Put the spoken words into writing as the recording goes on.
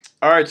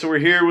All right, so we're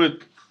here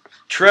with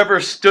Trevor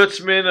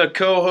Stutzman, a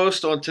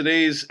co-host on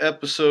today's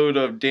episode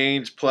of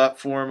Dane's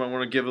Platform. I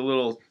want to give a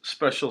little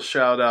special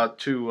shout out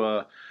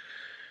to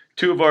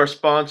two of our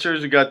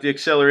sponsors. We got the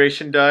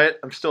Acceleration Diet.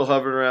 I'm still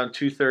hovering around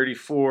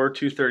 234,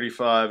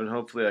 235, and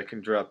hopefully I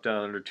can drop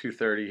down under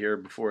 230 here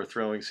before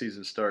throwing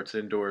season starts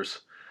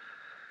indoors.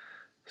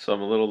 So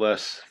I'm a little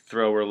less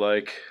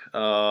thrower-like.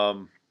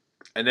 And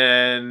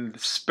then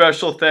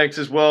special thanks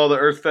as well to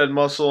Earth Fed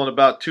Muscle. In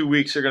about 2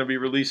 weeks, they're going to be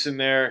releasing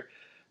their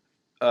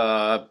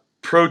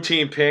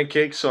protein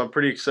pancakes, so I'm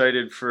pretty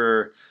excited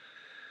for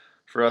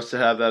us to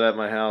have that at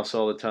my house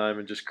all the time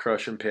and just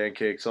crushing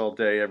pancakes all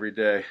day, every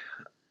day,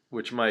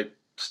 which might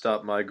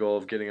stop my goal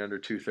of getting under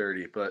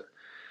 230. But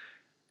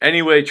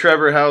anyway,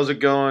 Trevor, how's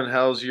it going?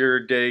 How's your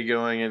day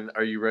going? And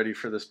are you ready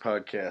for this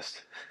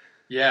podcast?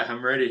 Yeah,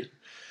 I'm ready.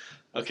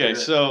 Okay,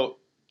 so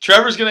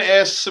Trevor's going to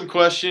ask some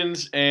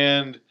questions,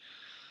 and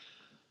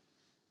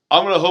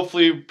I'm going to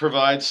hopefully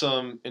provide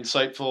some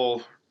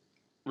insightful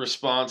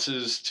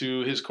responses to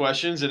his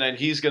questions, and then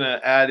he's going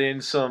to add in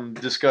some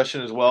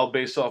discussion as well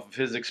based off of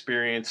his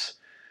experience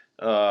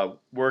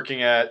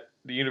working at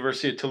the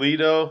University of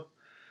Toledo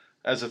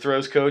as a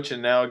throws coach,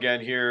 and now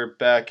again here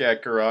back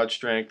at Garage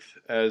Strength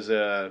as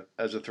a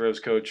throws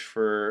coach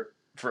for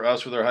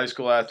us with our high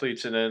school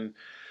athletes, and then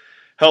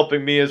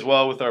helping me as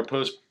well with our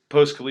post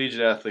collegiate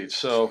athletes.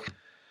 So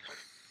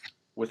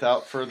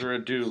without further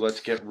ado, let's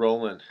get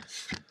rolling.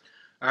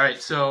 All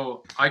right,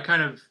 so I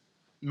kind of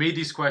made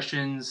these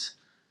questions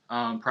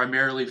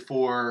primarily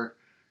for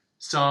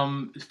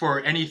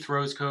any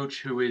throws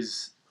coach who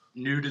is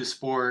new to the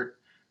sport,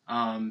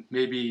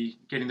 maybe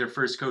getting their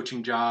first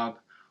coaching job,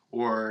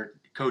 or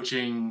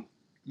coaching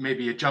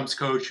maybe a jumps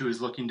coach who is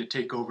looking to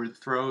take over the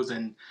throws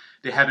and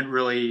they haven't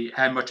really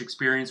had much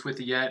experience with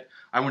it yet.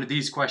 I wanted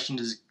these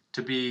questions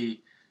to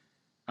be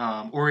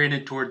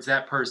oriented towards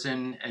that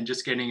person and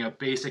just getting a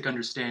basic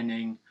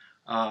understanding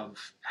of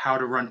how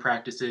to run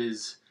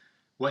practices,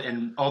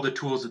 and all the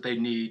tools that they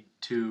need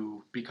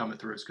to become a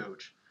throws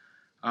coach.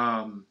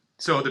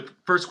 So the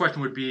first question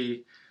would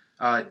be,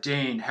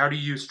 Dane, how do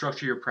you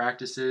structure your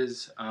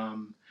practices?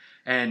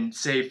 And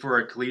say for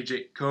a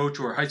collegiate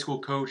coach or a high school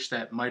coach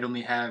that might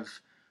only have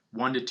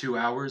 1 to 2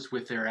 hours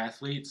with their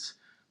athletes,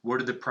 what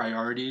are the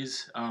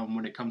priorities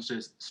when it comes to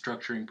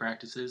structuring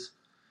practices?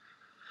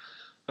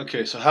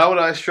 Okay, so how would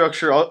I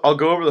structure? I'll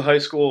go over the high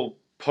school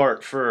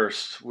part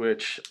first,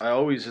 which I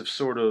always have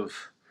sort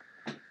of.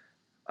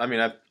 I mean,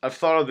 I've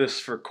thought of this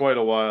for quite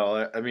a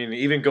while. I mean,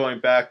 even going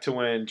back to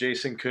when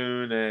Jason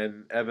Kuhn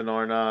and Evan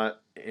Arnott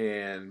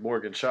and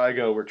Morgan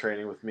Shigo were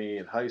training with me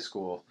in high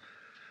school,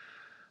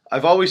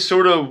 I've always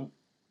sort of,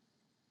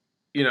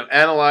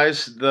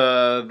 analyzed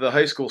the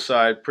high school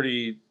side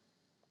pretty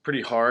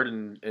hard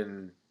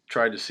and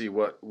tried to see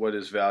what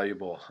is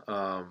valuable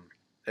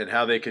and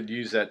how they could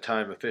use that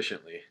time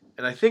efficiently.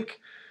 And I think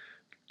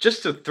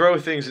just to throw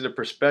things into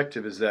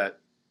perspective is that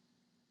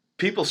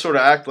people sort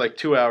of act like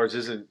 2 hours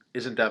isn't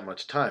that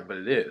much time, but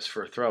it is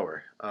for a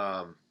thrower.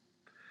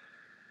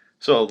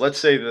 So let's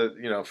say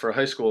that for a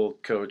high school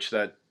coach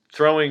that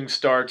throwing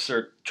starts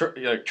or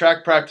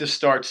track practice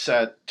starts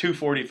at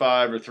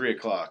 2:45 or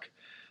 3:00.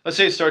 Let's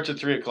say it starts at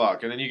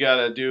 3:00, and then you got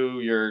to do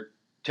your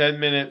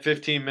 10-minute,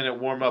 15-minute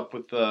warm up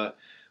with the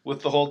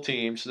whole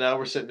team. So now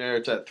we're sitting there.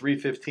 It's at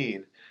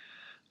 3:15.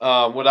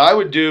 What I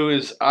would do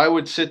is I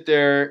would sit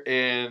there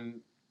and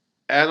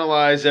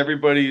analyze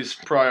everybody's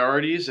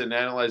priorities and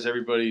analyze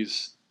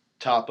everybody's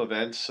top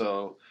events.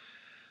 So,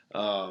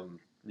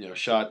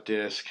 shot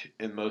disc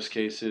in most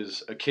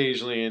cases,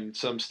 occasionally in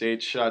some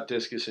states, shot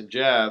discus and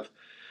jab.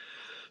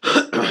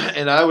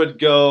 And I would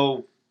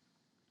go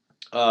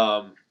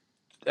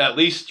at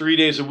least 3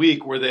 days a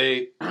week where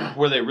they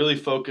really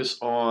focus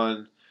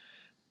on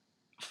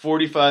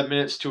 45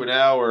 minutes to an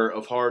hour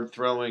of hard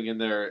throwing in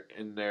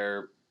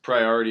their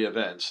priority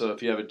event. So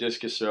if you have a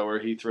discus thrower,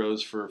 he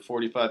throws for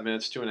 45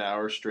 minutes to an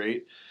hour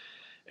straight.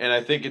 And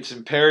I think it's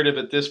imperative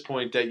at this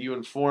point that you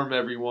inform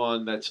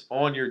everyone that's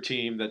on your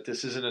team that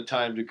this isn't a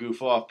time to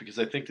goof off, because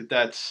I think that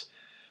that's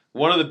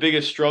one of the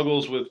biggest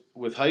struggles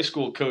with high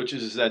school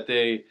coaches is that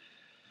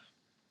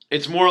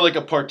it's more like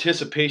a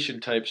participation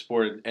type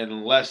sport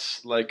and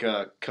less like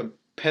a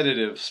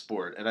competitive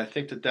sport. And I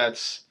think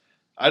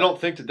I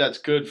don't think that that's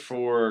good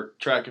for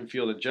track and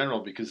field in general,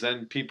 because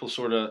then people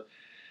sort of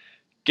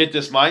get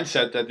this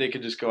mindset that they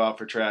can just go out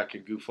for track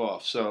and goof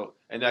off. So,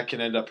 and that can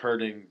end up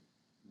hurting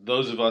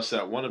those of us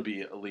that want to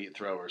be elite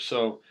throwers.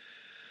 So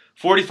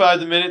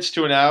 45 minutes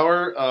to an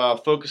hour,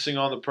 focusing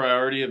on the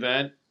priority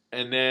event.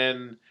 And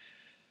then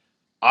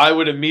I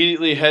would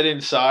immediately head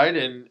inside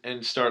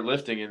and start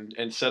lifting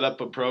and set up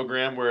a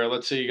program where,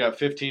 let's say you got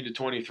 15 to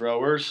 20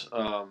 throwers,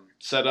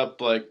 set up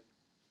like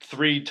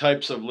 3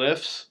 types of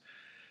lifts,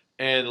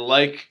 and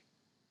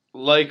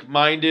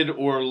like-minded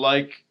or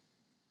like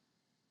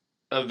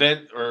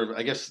event, or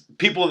I guess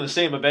people in the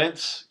same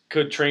events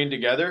could train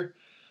together.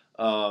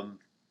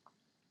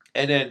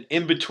 And then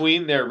in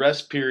between their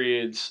rest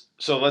periods,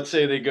 so let's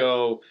say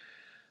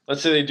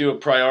let's say they do a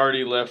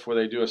priority lift where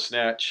they do a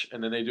snatch,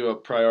 and then they do a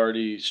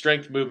priority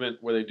strength movement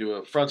where they do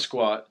a front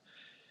squat.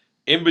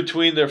 In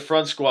between their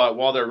front squat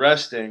while they're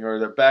resting or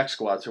their back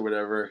squats or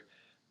whatever,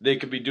 they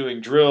could be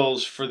doing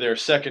drills for their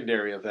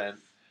secondary event.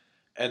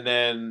 And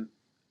then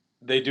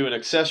they do an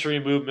accessory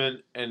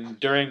movement, and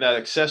during that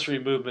accessory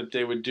movement,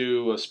 they would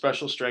do a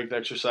special strength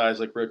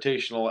exercise like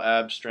rotational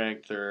ab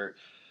strength or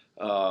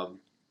um,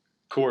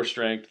 core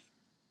strength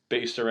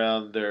based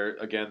around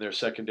their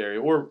secondary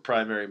or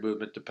primary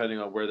movement, depending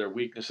on where their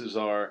weaknesses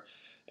are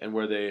and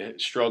where they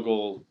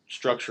struggle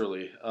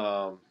structurally.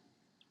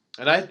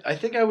 And I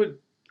think I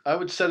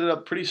would set it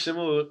up pretty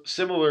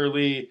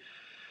similarly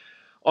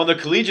on the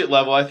collegiate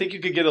level. I think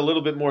you could get a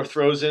little bit more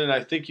throws in, and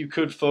I think you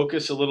could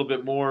focus a little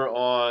bit more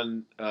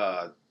on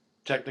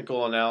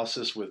technical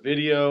analysis with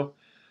video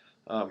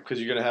because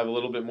you're going to have a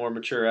little bit more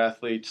mature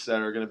athletes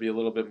that are going to be a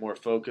little bit more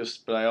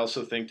focused. But I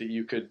also think that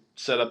you could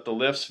set up the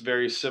lifts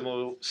very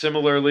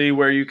similarly,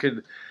 where you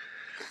could,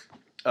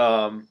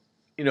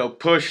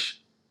 push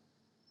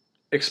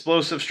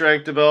explosive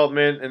strength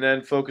development and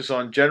then focus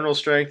on general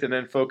strength and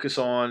then focus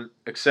on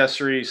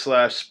accessory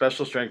slash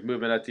special strength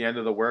movement at the end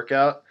of the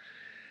workout.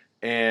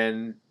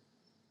 And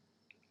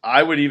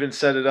I would even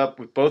set it up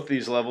with both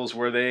these levels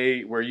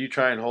where you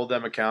try and hold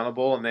them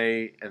accountable, and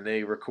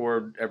they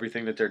record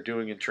everything that they're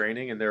doing in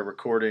training, and they're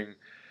recording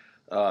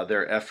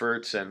their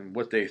efforts and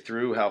what they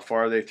threw, how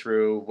far they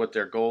threw, what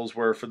their goals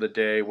were for the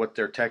day, what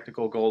their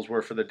technical goals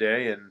were for the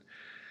day,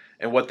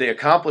 and what they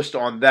accomplished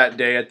on that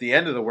day at the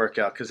end of the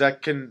workout, because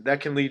that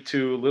can lead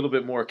to a little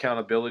bit more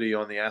accountability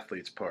on the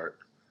athlete's part.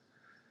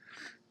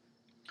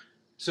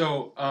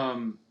 So,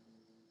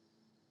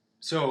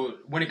 so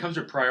when it comes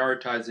to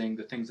prioritizing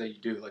the things that you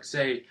do, like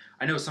say,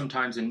 I know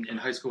sometimes in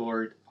high school,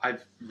 or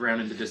I've ran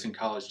into this in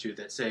college too,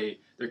 that say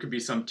there could be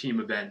some team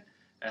event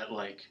at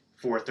like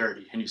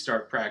 4:30 and you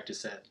start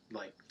practice at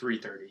like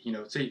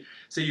 3:30.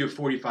 Say you have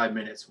 45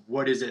 minutes.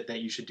 What is it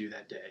that you should do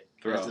that day?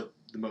 Throw. As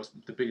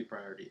the biggest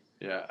priority?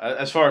 Yeah,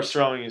 as far as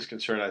throwing is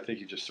concerned, I think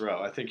you just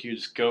throw. I think you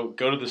just go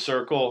to the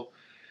circle.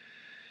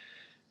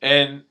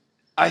 And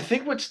I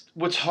think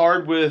what's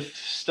hard with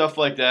stuff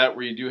like that,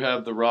 where you do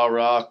have the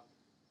rah-rah,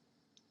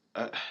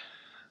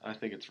 I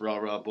think it's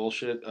rah-rah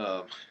bullshit.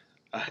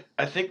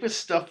 I think with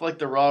stuff like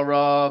the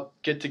rah-rah,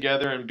 get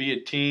together and be a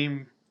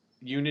team,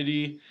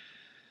 unity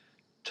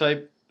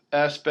type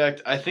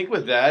aspect, I think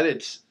with that,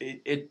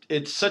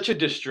 it's such a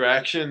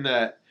distraction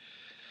that,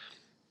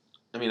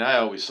 I mean, I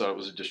always thought it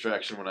was a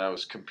distraction when I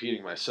was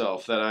competing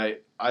myself, that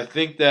I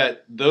think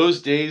that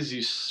those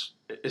days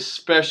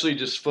especially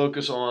just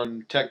focus on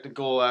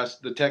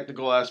the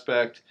technical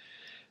aspect,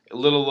 a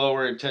little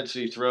lower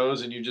intensity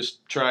throws, and you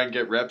just try and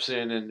get reps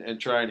in and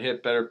try and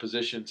hit better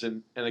positions.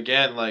 And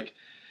again, like,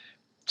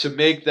 to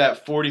make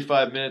that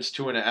 45 minutes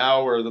to an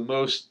hour the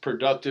most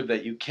productive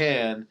that you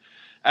can,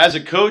 as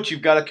a coach,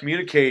 you've got to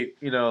communicate,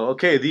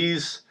 okay,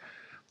 these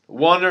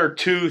one or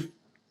two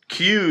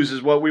cues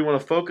is what we want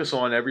to focus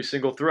on every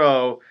single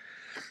throw.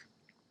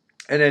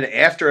 And then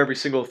after every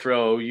single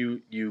throw,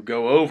 you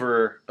go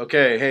over,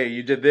 okay, hey,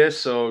 you did this,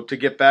 so to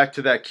get back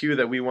to that cue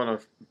that we want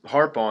to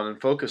harp on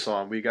and focus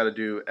on, we got to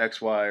do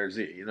X, Y, or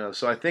Z.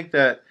 So I think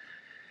that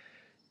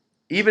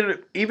even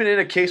in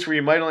a case where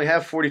you might only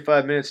have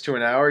 45 minutes to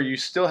an hour, you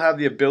still have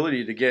the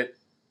ability to get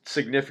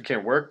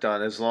significant work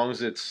done as long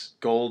as it's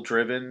goal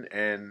driven,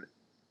 and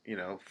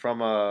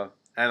from a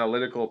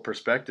analytical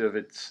perspective,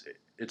 it's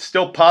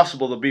still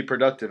possible to be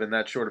productive in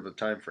that short of a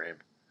time frame.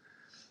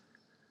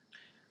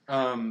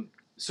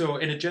 So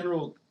in a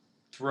general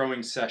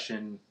throwing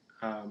session,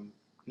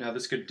 now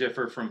this could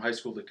differ from high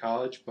school to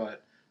college,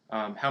 but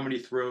how many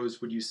throws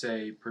would you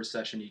say per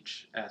session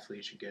each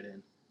athlete should get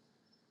in?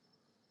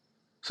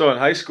 So in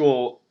high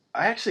school,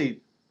 I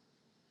actually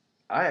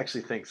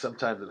think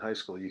sometimes in high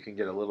school you can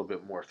get a little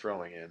bit more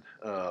throwing in.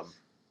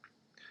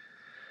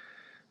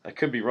 I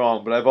could be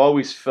wrong, but I've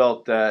always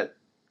felt that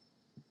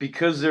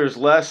because there's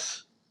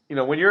less,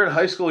 when you're in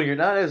high school, you're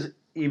not as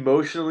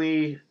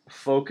emotionally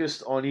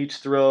focused on each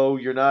throw.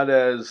 You're not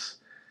as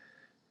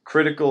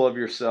critical of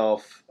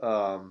yourself.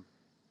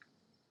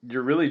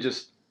 You're really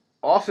just,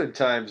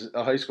 oftentimes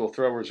high school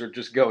throwers are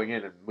just going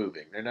in and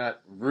moving. They're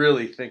not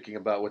really thinking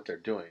about what they're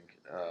doing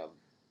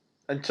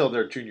until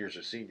they're juniors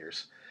or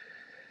seniors.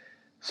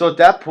 So at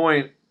that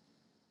point,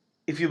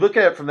 if you look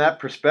at it from that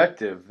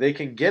perspective, they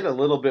can get a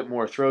little bit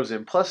more throws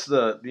in. Plus,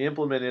 the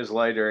implement is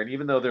lighter, and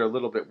even though they're a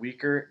little bit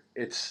weaker,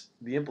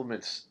 the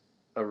implements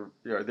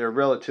they're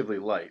relatively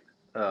light.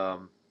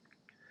 And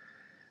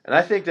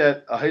I think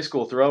that a high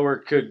school thrower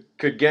could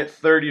get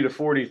 30 to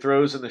 40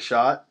 throws in the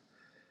shot,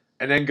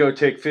 and then go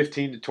take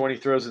 15 to 20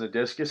 throws in the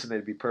discus, and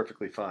they'd be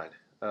perfectly fine.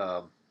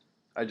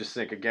 I just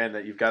think, again,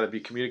 that you've got to be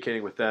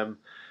communicating with them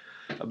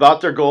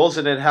about their goals,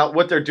 and then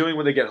what they're doing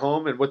when they get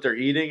home, and what they're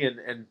eating,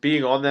 and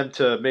being on them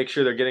to make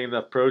sure they're getting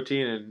enough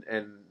protein,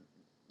 and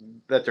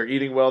that they're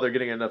eating well, they're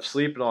getting enough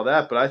sleep and all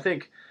that. But I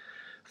think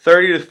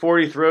 30 to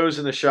 40 throws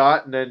in the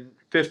shot and then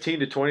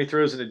 15 to 20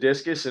 throws in the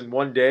discus in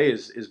one day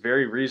is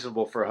very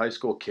reasonable for a high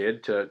school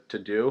kid to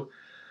do.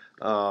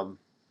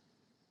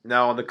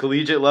 Now on the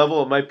collegiate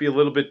level, it might be a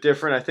little bit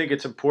different. I think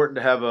it's important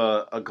to have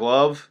a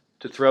glove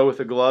to throw with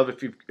a glove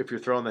if you're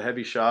throwing the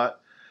heavy shot.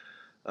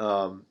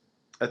 Um,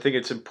 I think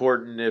it's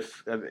important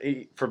if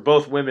for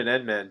both women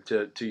and men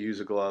to use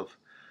a glove.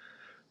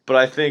 But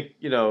I think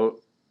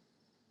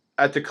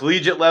at the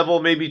collegiate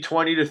level, maybe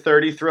 20 to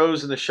 30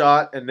 throws in the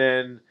shot, and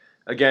then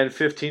again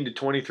 15 to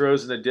 20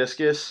 throws in the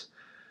discus.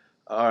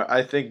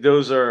 I think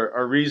those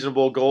are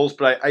reasonable goals,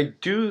 but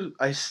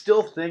I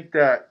still think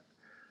that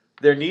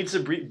there needs to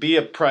be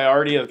a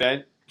priority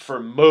event for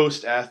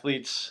most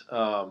athletes.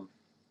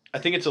 I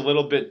think it's a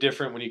little bit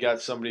different when you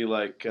got somebody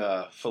like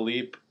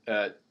Philippe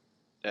at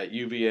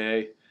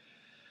UVA,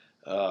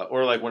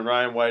 or like when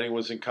Ryan Whiting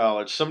was in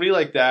college. Somebody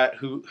like that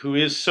who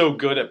is so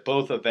good at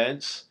both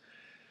events.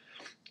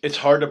 It's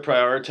hard to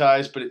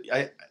prioritize, but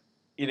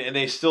and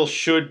they still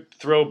should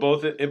throw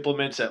both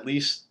implements at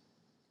least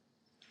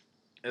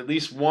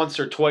once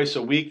or twice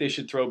a week. They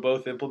should throw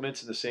both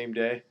implements in the same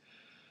day.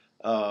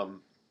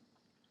 Um,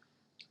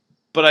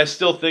 but I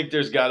still think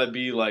there's got to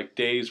be like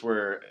days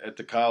where at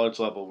the college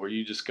level where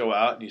you just go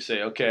out and you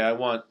say, okay, I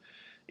want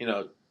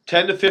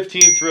 10 to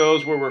 15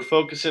 throws where we're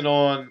focusing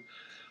on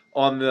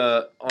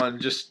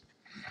just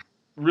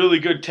really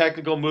good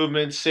technical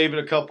movements, saving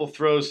a couple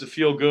throws to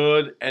feel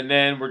good, and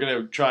then we're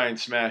gonna try and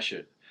smash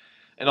it.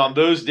 And on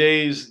those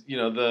days,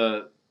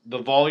 the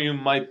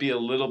volume might be a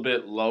little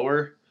bit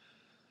lower,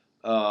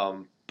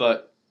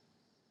 but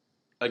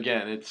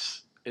again,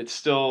 it's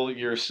still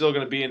you're still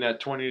going to be in that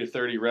 20 to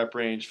 30 rep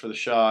range for the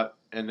shot.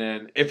 And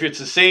then if it's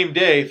the same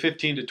day,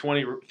 15 to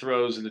 20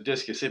 throws in the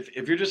discus.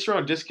 If you're just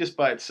throwing discus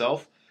by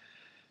itself,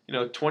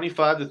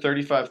 25 to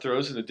 35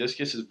 throws in the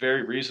discus is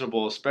very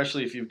reasonable,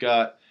 especially if you've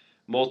got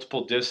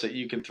multiple discs that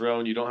you can throw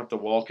and you don't have to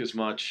walk as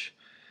much.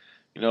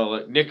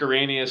 Like Nick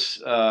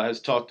Arrhenius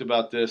has talked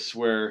about this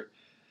where,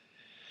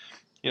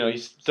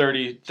 he's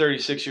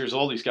 36 years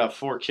old. He's got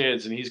 4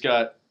 kids, and he's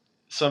got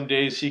some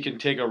days he can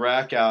take a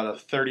rack out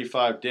of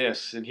 35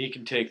 discs, and he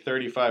can take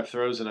 35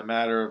 throws in a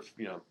matter of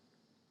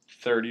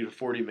 30 to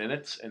 40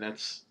 minutes, and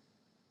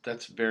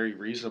that's very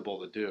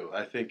reasonable to do.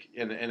 I think,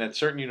 and at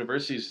certain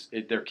universities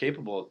they're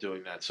capable of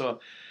doing that. So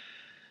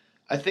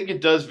I think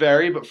it does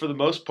vary, but for the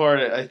most part,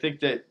 I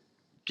think that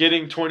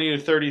getting 20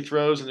 to 30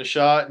 throws in the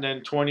shot and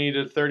then 20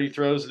 to 30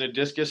 throws in the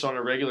discus on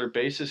a regular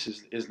basis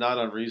is not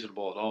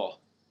unreasonable at all.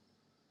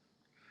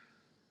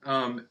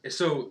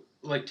 So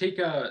like take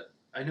a.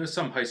 I know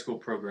some high school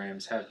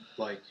programs have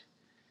like,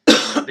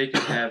 they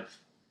could have.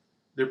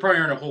 There probably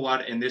aren't a whole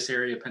lot in this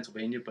area of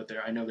Pennsylvania, but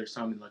I know there's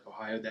some in like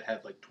Ohio that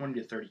have like 20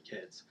 to 30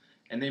 kids,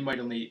 and they might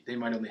only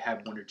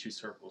have 1 or 2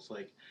 circles.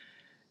 Like,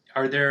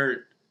 are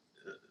there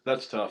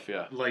That's tough,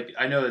 yeah. like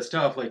I know that's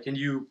tough. Like, can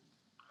you?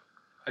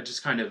 I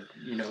just kind of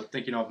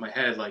thinking off my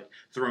head like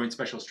throwing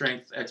special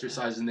strength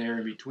exercise in there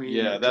in between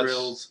Yeah,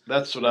 drills.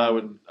 that's what I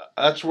would.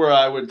 That's where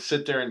I would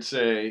sit there and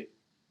say,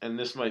 and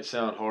this might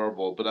sound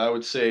horrible, but I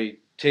would say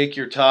take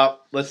your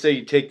top. Let's say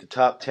you take the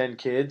top 10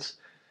 kids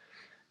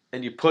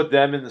and you put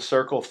them in the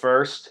circle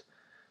first.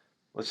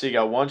 Let's say you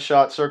got one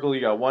shot circle,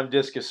 you got one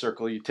discus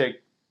circle. You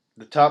take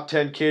the top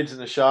 10 kids in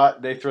the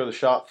shot. They throw the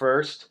shot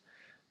first.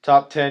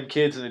 Top 10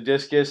 kids in the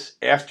discus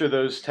after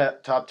those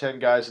top 10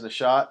 guys in the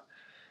shot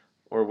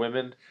or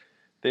women.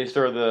 They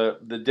throw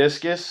the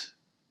discus,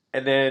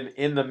 and then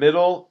in the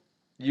middle,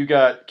 you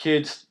got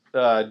kids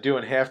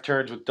doing half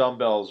turns with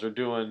dumbbells or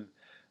doing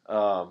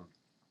um,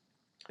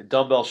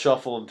 dumbbell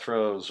shuffle and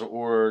throws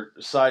or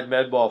side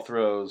med ball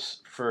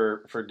throws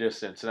for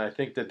distance. And I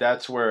think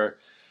that's where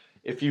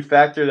if you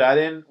factor that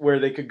in, where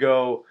they could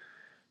go,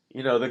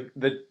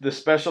 the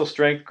special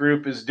strength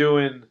group is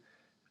doing,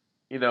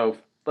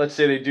 let's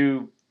say they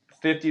do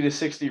 50 to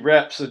 60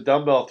 reps of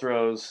dumbbell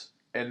throws,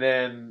 and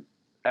then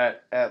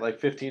at like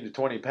 15 to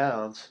 20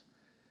 pounds,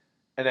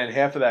 and then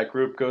half of that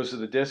group goes to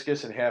the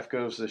discus and half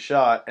goes to the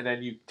shot, and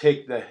then you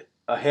take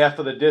a half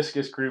of the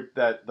discus group,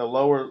 that the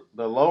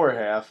lower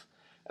half,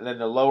 and then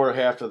the lower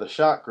half of the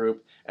shot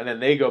group, and then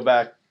they go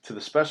back to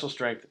the special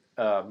strength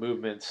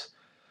movements.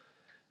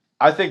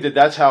 I think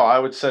that's how I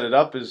would set it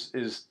up is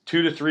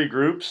 2 to 3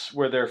 groups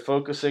where they're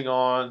focusing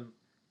on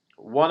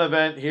one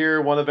event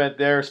here, one event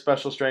there,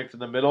 special strength in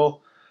the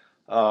middle.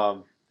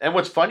 And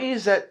what's funny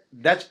is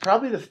that's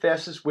probably the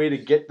fastest way to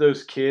get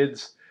those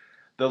kids,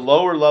 the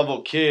lower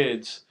level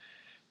kids,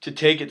 to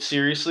take it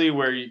seriously,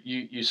 where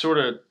you sort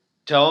of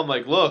tell them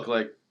like, look,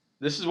 like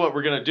this is what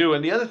we're gonna do.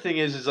 And the other thing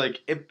is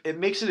like it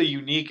makes it a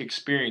unique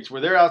experience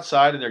where they're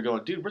outside and they're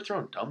going, dude, we're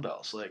throwing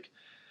dumbbells. Like,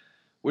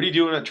 what are you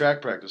doing at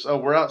track practice? Oh,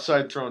 we're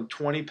outside throwing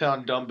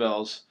 20-pound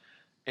dumbbells,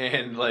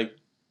 and like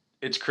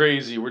it's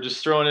crazy. We're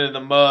just throwing it in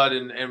the mud,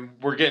 and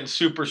we're getting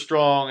super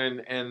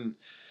strong, and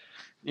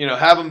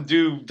have them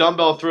do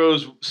dumbbell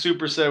throws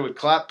superset with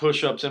clap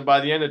push-ups, and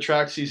by the end of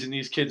track season,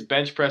 these kids'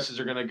 bench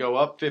presses are going to go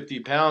up 50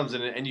 pounds,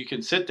 and you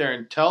can sit there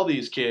and tell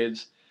these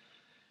kids,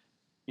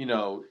 you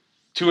know,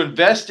 to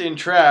invest in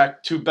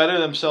track to better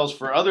themselves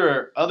for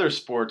other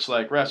sports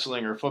like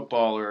wrestling or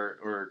football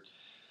or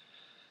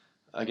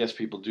I guess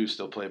people do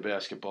still play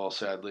basketball.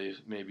 Sadly,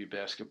 maybe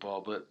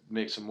basketball, but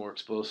makes them more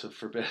explosive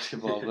for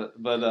basketball.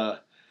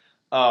 But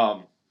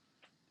Um,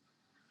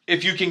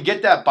 if you can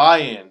get that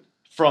buy-in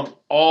from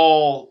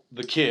all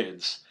the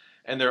kids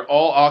and they're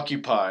all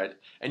occupied,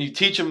 and you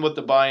teach them what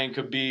the buy-in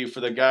could be for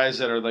the guys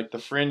that are like the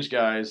fringe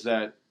guys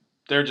that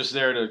they're just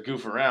there to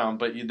goof around,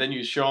 but then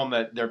you show them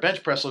that their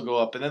bench press will go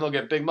up and then they'll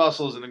get big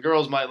muscles and the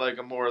girls might like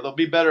them more, they'll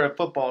be better at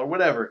football or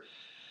whatever.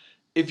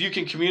 If you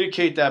can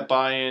communicate that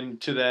buy-in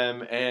to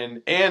them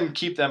and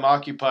keep them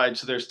occupied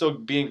so they're still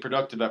being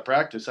productive at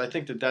practice, I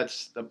think that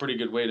that's a pretty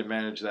good way to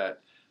manage that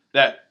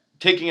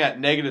taking that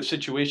negative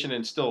situation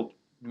and still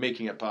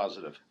making it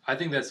positive. I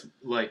think that's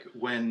like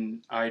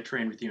when I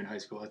trained with you in high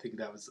school. I think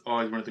that was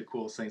always one of the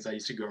coolest things. I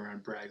used to go around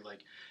and brag, like,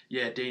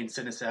 yeah, Dane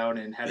sent us out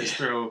and had us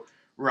throw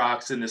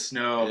rocks in the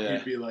snow. Yeah.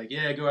 He'd be like,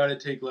 yeah, go out and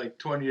take like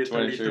 20 to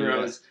 30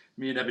 throws.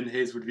 Yeah. Me and Evan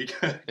Hayes would be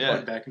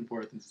going back and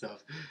forth and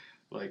stuff.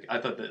 Like, I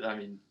thought that, I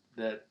mean,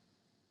 that,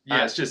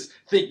 yeah, it's just,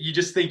 you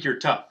just think you're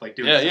tough, like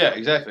doing stuff. Yeah,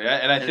 exactly.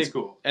 And I think, it's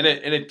cool. And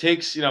it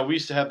takes, we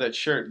used to have that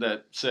shirt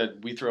that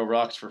said, we throw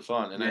rocks for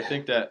fun. And I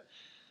think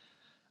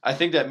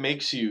that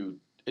makes you,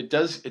 it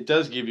does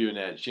give you an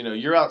edge.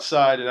 You're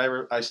outside,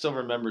 and I still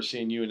remember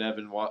seeing you and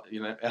Evan.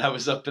 And I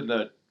was up in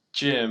the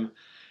gym,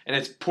 and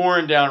it's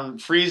pouring down,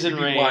 freezing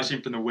rain.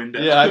 Watching from the window.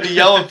 Yeah, I'd be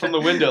yelling from the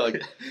window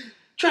like,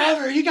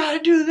 "Trevor, you got to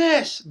do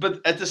this!" But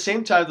at the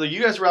same time, like,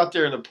 you guys were out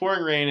there in the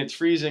pouring rain, it's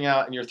freezing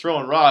out, and you're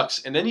throwing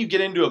rocks, and then you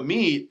get into a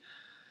meet,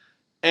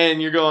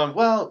 and you're going,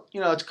 "Well,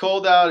 it's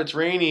cold out, it's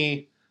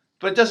rainy."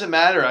 But it doesn't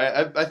matter.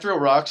 I throw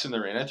rocks in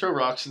the rain. I throw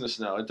rocks in the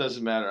snow. It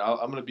doesn't matter.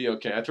 I'm going to be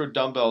okay. I throw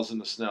dumbbells in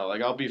the snow.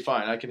 Like, I'll be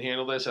fine. I can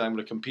handle this, and I'm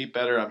going to compete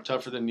better. I'm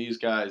tougher than these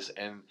guys.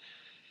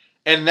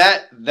 And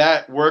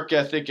that work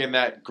ethic and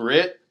that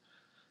grit,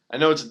 I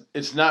know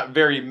it's not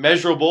very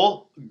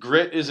measurable.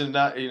 Grit it's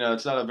not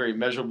a very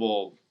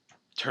measurable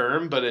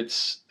term, but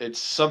it's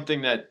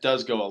something that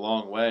does go a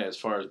long way as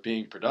far as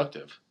being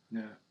productive.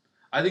 Yeah.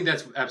 I think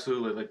that's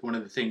absolutely like one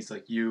of the things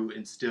like you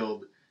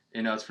instilled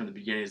in us from the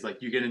beginning is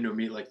like you get into a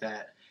meet like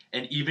that,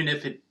 and even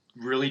if it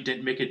really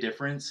didn't make a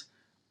difference,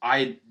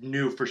 I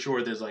knew for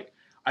sure there's like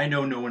I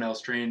know no one else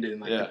trained in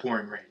like the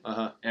pouring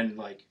rain, and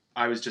like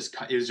it was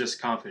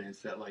just confidence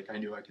that like I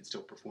knew I could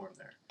still perform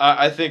there.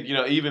 I think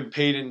even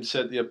Peyton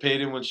said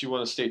Peyton when she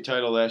won a state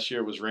title last year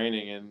it was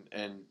raining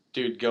and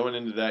dude going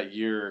into that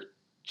year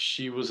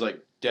she was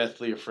like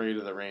deathly afraid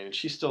of the rain and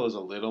she still is a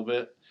little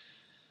bit,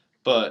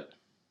 but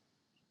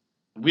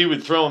we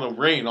would throw in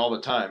the rain all the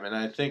time. And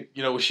I think,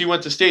 when she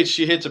went to states,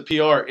 she hits a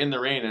PR in the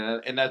rain.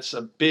 And that's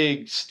a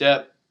big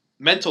step,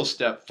 mental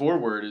step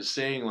forward is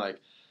saying like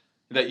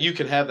that you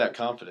can have that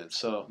confidence.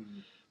 So,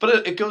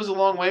 but it goes a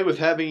long way with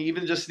having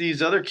even just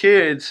these other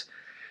kids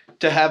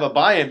to have a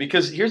buy-in,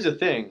 because here's the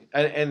thing.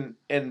 And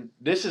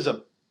this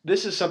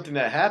is something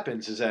that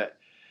happens is that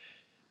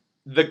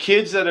the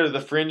kids that are the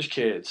fringe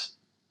kids,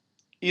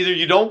 either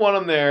you don't want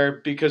them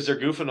there because they're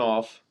goofing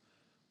off,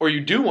 or you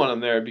do want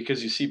them there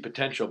because you see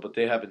potential, but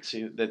they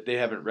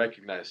haven't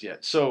recognized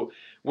yet. So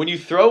when you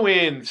throw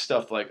in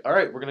stuff like, all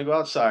right, we're going to go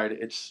outside.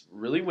 It's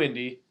really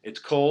windy. It's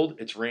cold.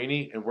 It's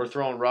rainy. And we're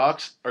throwing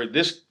rocks. Or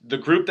the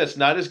group that's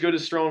not as good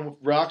as throwing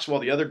rocks while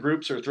the other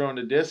groups are throwing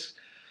the discs.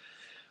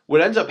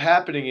 What ends up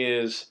happening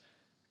is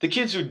the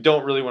kids who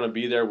don't really want to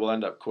be there will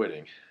end up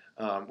quitting,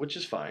 which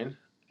is fine.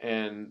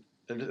 And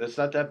it's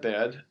not that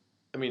bad.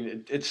 I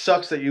mean, it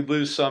sucks that you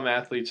lose some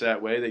athletes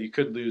that way, that you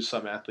could lose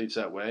some athletes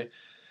that way.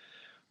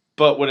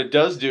 But what it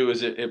does do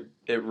is it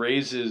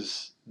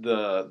raises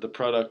the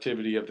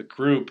productivity of the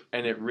group,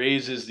 and it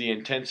raises the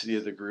intensity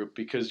of the group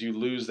because you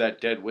lose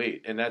that dead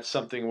weight. And that's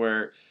something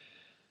where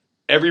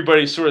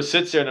everybody sort of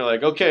sits there and they're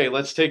like, okay,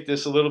 let's take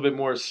this a little bit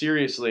more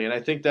seriously. And I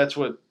think that's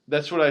what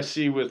I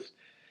see with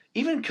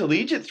even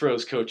collegiate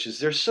throws coaches.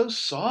 They're so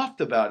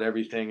soft about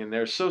everything, and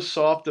they're so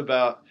soft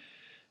about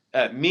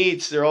at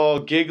meets. They're all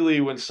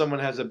giggly when someone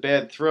has a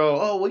bad throw.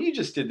 Oh, well, you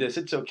just did this.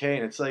 It's okay.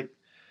 And it's like,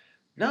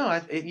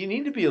 no, you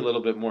need to be a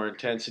little bit more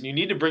intense, and you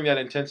need to bring that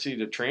intensity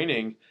to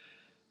training,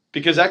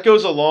 because that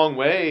goes a long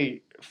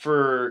way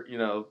for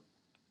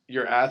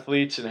your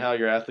athletes and how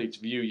your athletes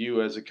view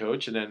you as a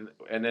coach, and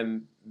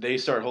then they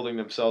start holding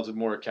themselves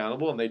more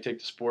accountable, and they take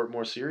the sport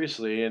more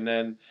seriously, and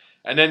then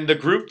the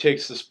group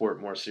takes the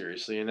sport more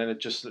seriously, and then it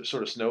just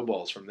sort of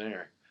snowballs from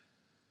there.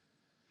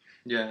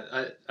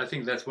 Yeah, I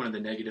think that's one of the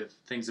negative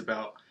things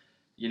about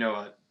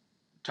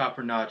top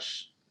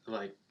notch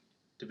like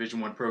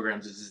Division I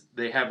programs is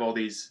they have all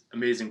these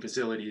amazing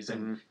facilities,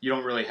 and you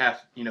don't really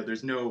have,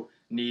 there's no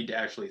need to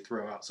actually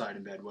throw outside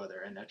in bad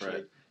weather, and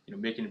actually,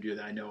 making them do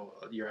that. I know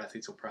your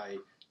athletes will probably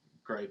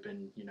gripe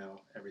and,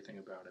 everything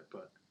about it,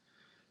 but,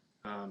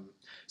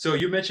 so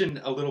you mentioned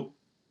a little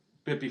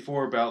bit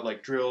before about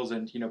like drills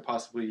and,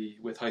 possibly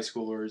with high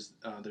schoolers,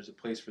 there's a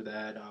place for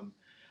that.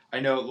 I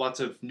know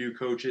lots of new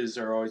coaches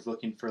are always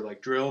looking for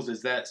like drills.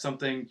 Is that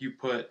something you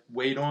put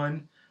weight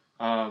on?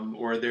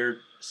 Or are there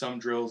some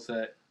drills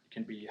that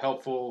can be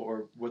helpful,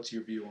 or what's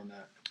your view on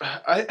that?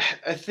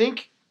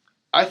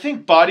 I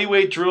think body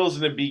weight drills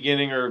in the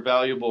beginning are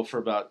valuable for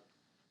about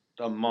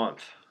a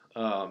month,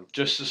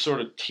 just to sort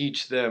of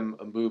teach them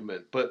a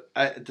movement. But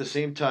at the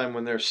same time,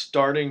 when they're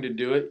starting to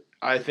do it,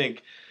 I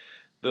think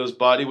those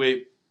body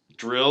weight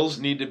drills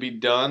need to be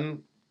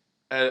done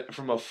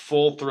from a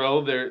full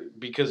throw there,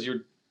 because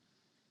to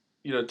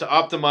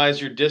optimize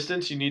your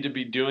distance, you need to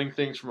be doing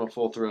things from a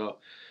full throw.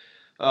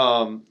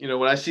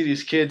 When I see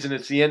these kids and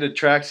it's the end of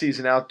track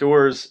season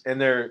outdoors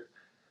and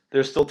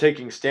they're still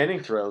taking standing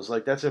throws,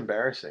 like that's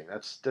embarrassing.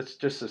 That's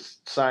just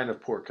a sign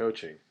of poor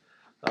coaching.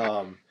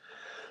 Um,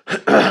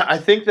 I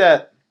think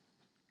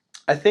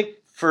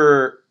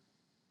for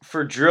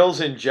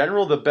drills in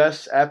general, the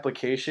best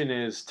application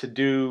is to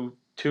do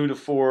 2 to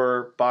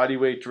 4 body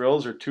weight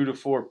drills or 2 to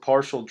 4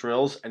 partial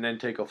drills and then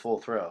take a full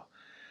throw,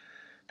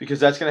 because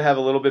that's going to have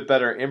a little bit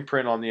better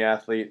imprint on the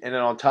athlete. And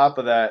then on top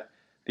of that,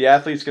 the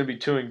athlete's going to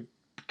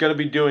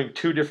be doing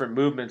 2 different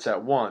movements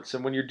at once.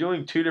 And when you're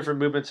doing 2 different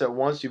movements at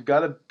once, you've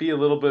got to be a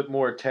little bit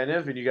more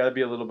attentive and you got to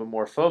be a little bit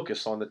more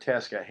focused on the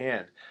task at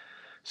hand.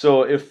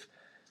 So if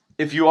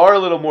you are a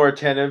little more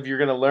attentive, you're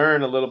going to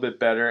learn a little bit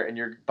better, and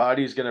your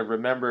body's going to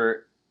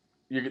remember.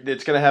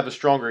 It's going to have a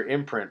stronger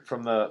imprint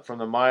from the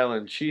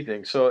myelin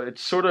sheathing. So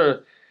it's sort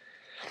of,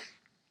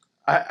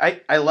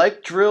 I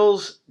like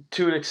drills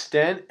to an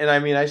extent, and I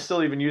mean I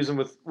still even use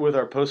them with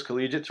our post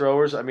collegiate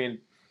throwers. I mean,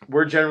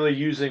 we're generally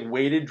using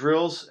weighted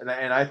drills, and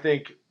I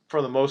think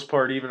for the most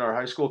part, even our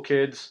high school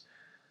kids,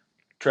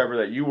 Trevor,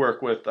 that you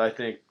work with, I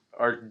think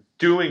are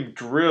doing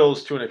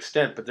drills to an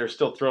extent, but they're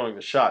still throwing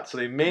the shot. So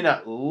they may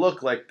not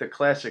look like the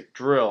classic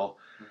drill,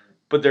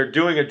 but they're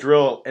doing a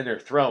drill and they're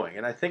throwing.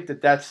 And I think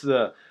that's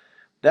a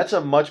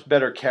much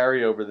better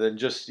carryover than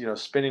just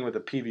spinning with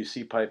a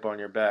PVC pipe on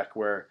your back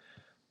where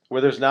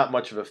there's not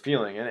much of a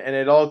feeling. And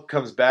it all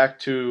comes back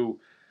to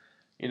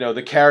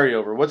the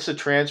carryover. What's the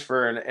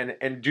transfer,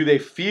 and do they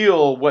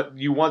feel what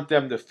you want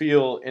them to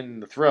feel in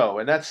the throw?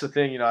 And that's the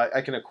thing.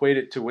 I can equate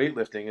it to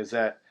weightlifting, is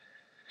that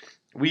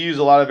we use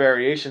a lot of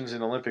variations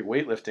in Olympic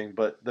weightlifting,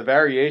 but the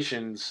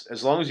variations,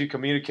 as long as you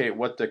communicate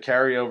what the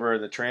carryover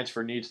and the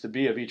transfer needs to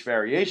be of each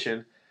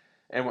variation,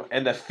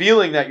 and the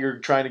feeling that you're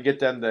trying to get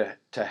them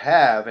to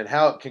have, and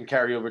how it can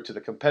carry over to the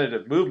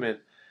competitive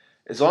movement,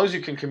 as long as you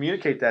can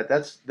communicate that,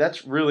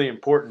 that's really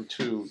important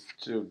to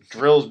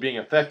drills being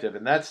effective.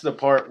 And that's the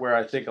part where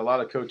I think a lot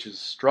of coaches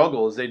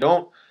struggle, is they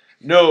don't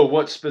know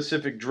what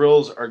specific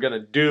drills are going to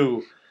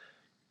do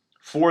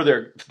for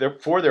their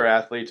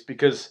athletes,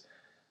 because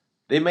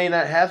they may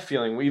not have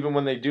feeling. Even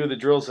when they do the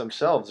drills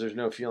themselves, there's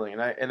no feeling.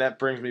 And that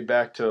brings me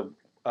back to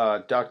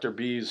Dr.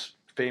 B's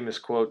famous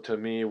quote to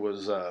me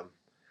was, I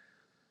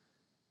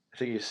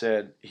think he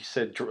said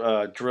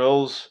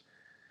drills,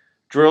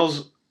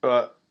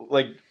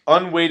 like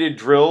unweighted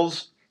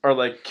drills are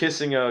like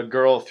kissing a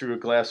girl through a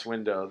glass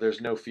window. There's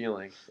no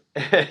feeling.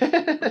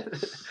 and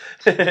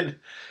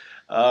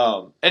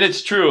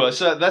it's true.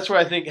 So that's where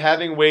I think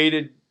having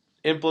weighted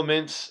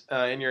implements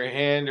in your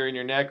hand or in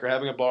your neck, or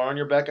having a bar on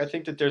your back, I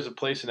think that there's a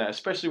place in that,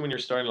 especially when you're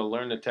starting to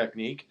learn the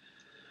technique.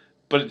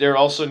 But there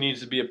also needs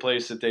to be a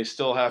place that they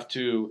still have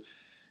to,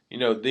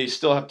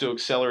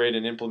 accelerate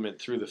and implement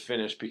through the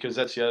finish, because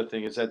that's the other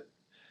thing, is that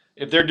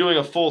if they're doing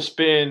a full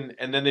spin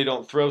and then they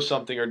don't throw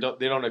something, or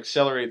they don't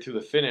accelerate through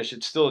the finish,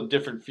 it's still a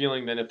different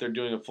feeling than if they're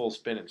doing a full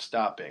spin and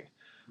stopping,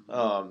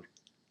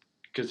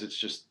 because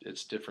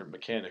it's different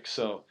mechanics.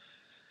 So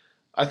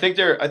I think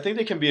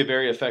they can be a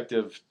very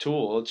effective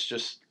tool. It's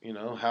just,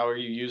 how are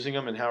you using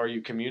them, and how are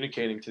you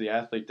communicating to the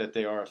athlete that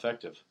they are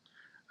effective?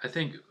 I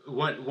think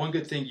one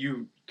good thing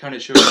you kind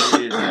of showed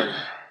me is like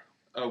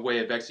a way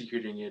of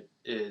executing it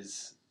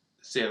is,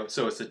 so it's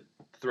the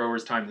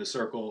thrower's time in the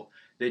circle.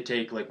 They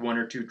take like 1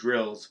 or 2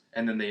 drills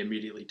and then they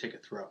immediately take a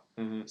throw.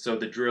 Mm-hmm. So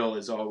the drill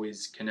is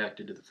always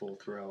connected to the full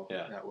throw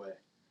that way.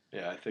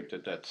 Yeah, I think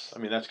that's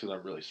because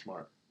I'm really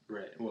smart.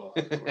 Right. Well,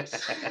 of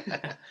course.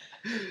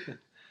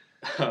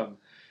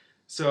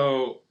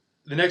 So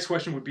the next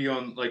question would be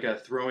on like a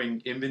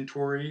throwing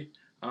inventory.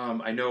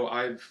 I know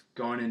I've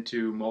gone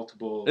into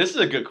multiple. This is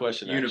a good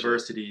question.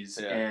 Universities,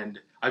 and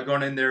I've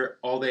gone in there.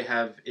 All they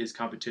have is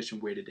competition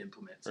weighted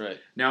implements. Right.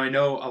 Now I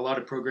know a lot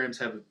of programs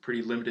have a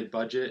pretty limited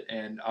budget,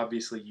 and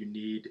obviously you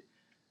need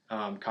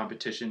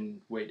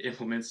competition weight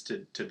implements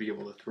to be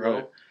able to throw.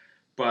 Right.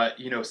 But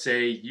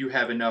say you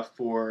have enough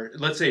for,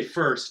 let's say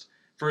first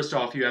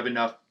off, you have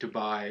enough to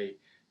buy,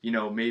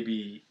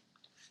 maybe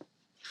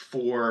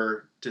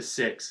 4 to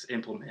 6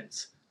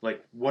 implements.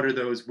 Like, what are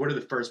those? What are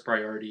the first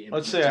priority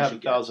implements? Let's say I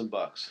have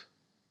 $1,000.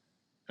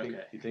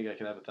 Okay. You think I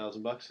can have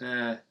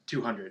 $1,000?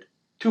 200.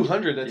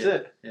 200. That's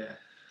it. Yeah.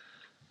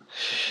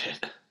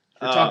 Shit.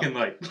 We're talking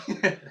like.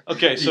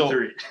 Okay, so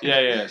E3.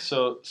 yeah.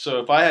 So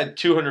if I had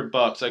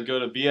 $200, I'd go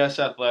to VS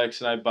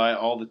Athletics and I'd buy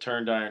all the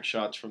turned iron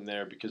shots from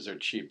there, because they're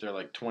cheap. They're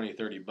like $20,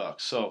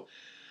 $30. So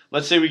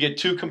let's say we get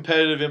 2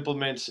 competitive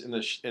implements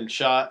in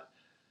shot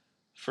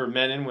for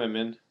men and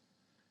women,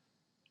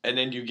 and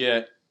then you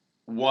get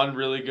 1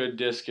 really good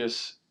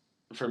discus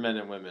for men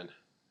and women.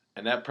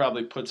 And that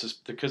probably puts us,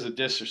 because the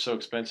discs are so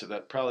expensive,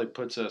 that probably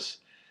puts us,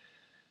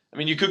 I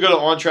mean, you could go to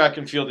On Track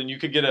and Field and you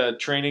could get a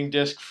training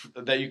disc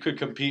that you could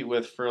compete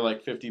with for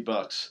like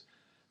 $50.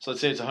 So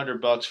let's say it's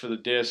 $100 for the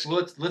disc.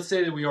 Well, let's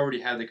say that we already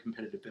have the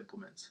competitive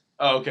implements.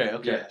 Oh, okay.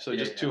 Yeah, So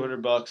yeah, just yeah.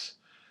 $200.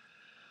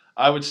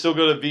 I would still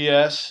go to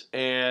VS,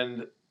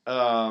 and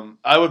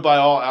I would buy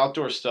all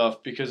outdoor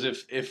stuff, because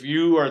if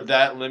you are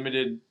that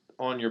limited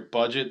on your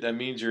budget, that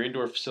means your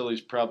indoor facility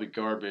is probably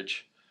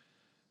garbage.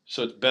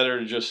 So it's better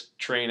to just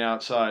train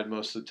outside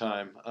most of the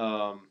time.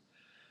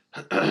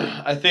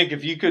 I think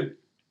if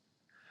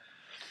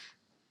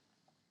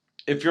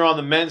you're on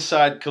the men's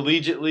side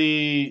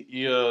collegiately,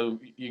 you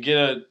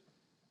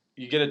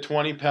get a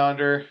 20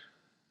 pounder.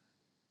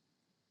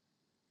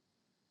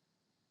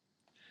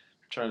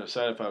 I'm trying to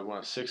decide if I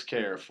want a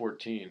 6K or a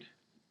 14.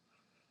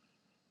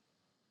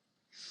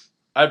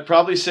 I'd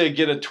probably say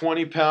get a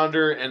 20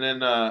 pounder and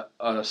then a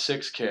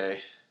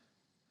 6K.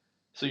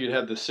 So you'd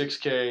have the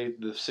 6K,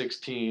 the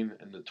 16,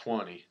 and the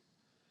 20.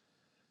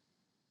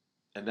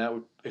 And that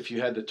would, if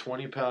you had the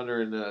 20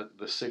 pounder and the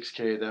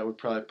 6K, that would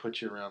probably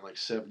put you around like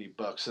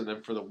 $70. And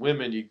then for the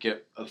women, you'd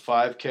get a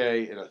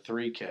 5K and a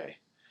 3K.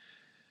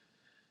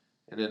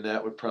 And then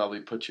that would probably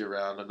put you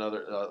around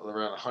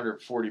around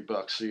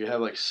 $140. So you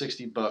have like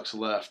 $60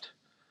 left.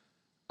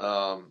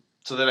 So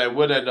then I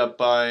would end up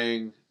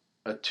buying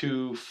a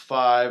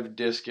 2.5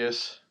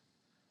 discus,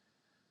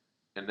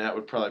 and that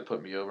would probably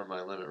put me over my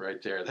limit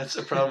right there. That's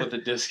the problem with the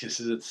discus,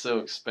 is it's so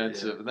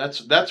expensive, and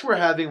that's where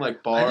having like I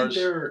think bars.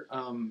 they're.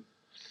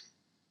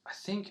 I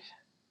think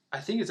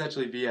it's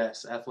actually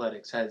VS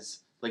Athletics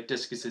has like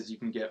discuses you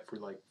can get for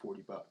like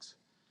 $40.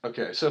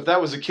 Okay, so if that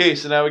was the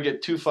case, then I would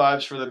get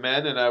 2.5s for the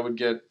men, and I'd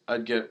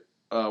get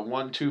a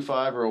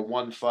 1.25 or a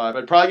 1.5.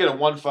 I'd probably get a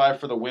 1.5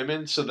 for the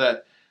women, so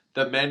that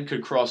the men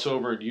could cross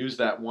over and use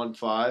that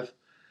 1.5,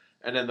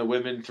 and then the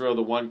women throw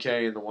the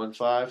 1K and the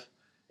 1.5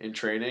 in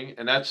training,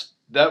 and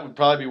that would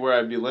probably be where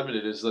I'd be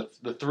limited, is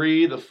the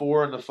 3, the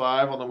 4, and the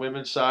 5 on the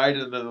women's side,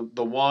 and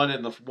the 1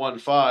 and the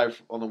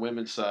 1.5 on the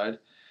women's side,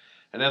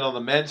 and then on the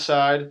men's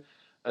side,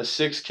 a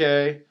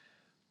 6K,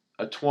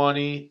 a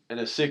 20, and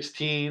a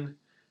 16,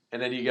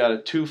 and then you got a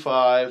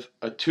 2.5,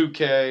 a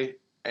 2K,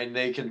 and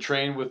they can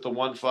train with the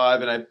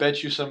 1.5, and I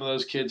bet you some of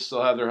those kids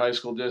still have their high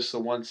school discs, the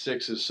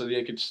 1.6s, so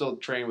they can still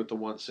train with the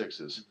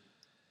 1.6s.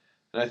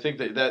 And I think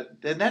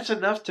and that's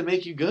enough to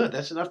make you good.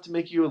 That's enough to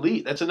make you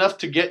elite. That's enough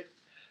to get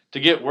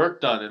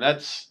work done, and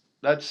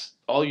that's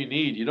all you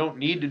need. You don't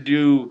need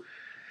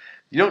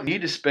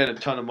to spend a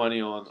ton of money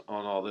on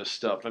all this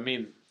stuff. I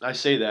mean, I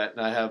say that,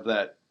 and I have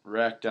that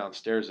rack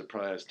downstairs that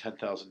probably has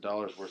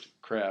 $10,000 worth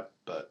of crap,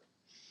 but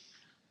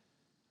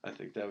I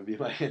think that would be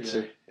my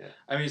answer. Yeah.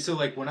 I mean, so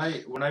like when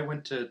I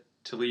went to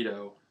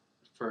Toledo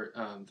for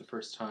the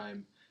first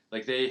time,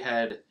 like they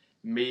had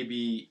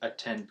maybe a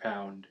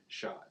 10-pound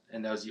shot,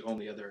 and that was the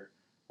only other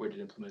weighted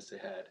implements they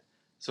had.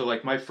 So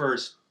like my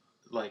first,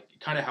 like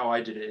kind of how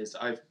I did it is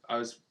I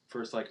was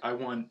first like I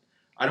don't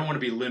want to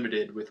be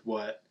limited with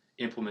what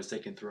implements they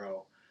can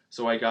throw.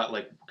 So I got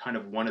like kind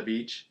of one of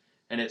each,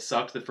 and it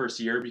sucked the first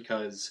year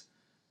because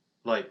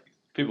like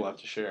People have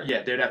to share.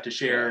 yeah, they'd have to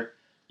share.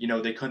 You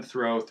know, they couldn't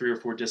throw 3 or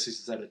 4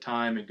 discs at a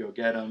time and go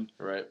get them.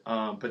 Right.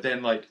 But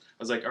then, like, I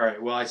was like, all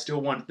right, well, I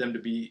still want them to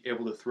be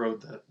able to throw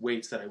the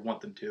weights that I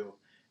want them to.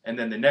 And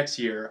then the next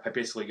year, I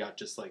basically got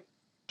just like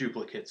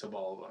duplicates of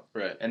all of them.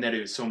 Right. And then it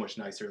was so much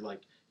nicer,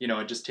 like, you know,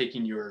 and just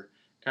taking your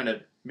kind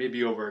of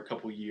maybe over a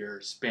couple year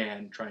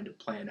span, trying to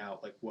plan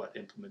out like what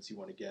implements you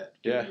want to get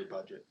in your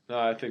budget. No,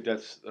 I think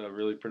that's a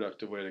really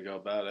productive way to go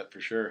about it, for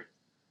sure.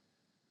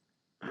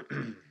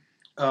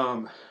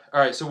 All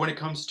right, so when it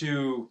comes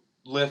to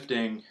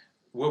lifting,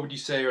 what would you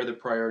say are the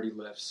priority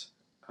lifts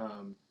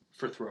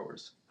for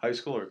throwers? High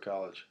school or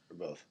college, or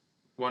both?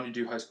 Why don't you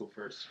do high school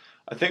first?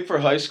 I think for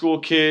high school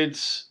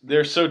kids,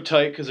 they're so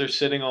tight because they're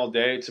sitting all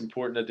day. It's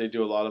important that they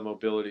do a lot of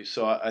mobility.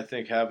 So I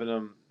think having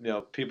them,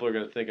 people are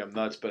going to think I'm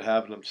nuts, but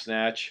having them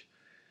snatch,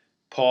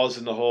 pause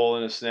in the hole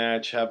in a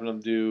snatch, having them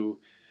do,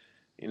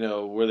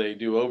 where they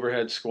do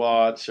overhead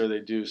squats or they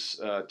do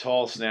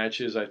tall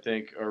snatches, I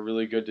think are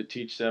really good to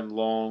teach them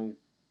long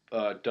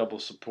double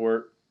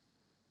support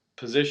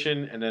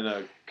position and then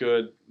a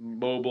good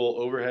mobile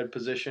overhead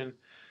position.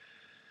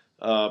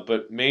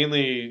 But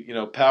mainly,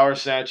 power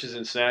snatches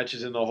and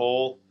snatches in the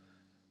hole.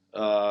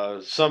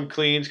 Some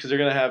cleans, because they're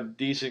going to have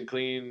decent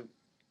clean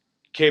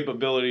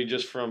capability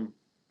just from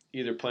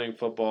either playing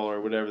football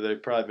or whatever.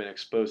 They've probably been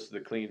exposed to the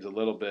cleans a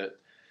little bit.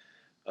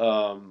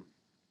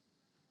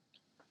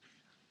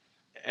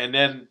 And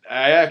then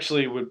I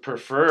actually would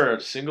prefer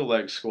single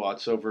leg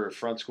squats over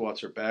front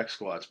squats or back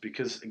squats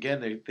because,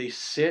 again, they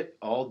sit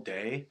all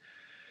day.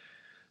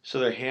 So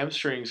their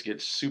hamstrings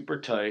get super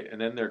tight, and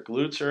then their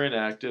glutes are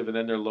inactive, and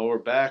then their lower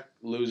back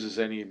loses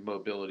any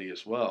mobility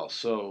as well.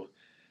 So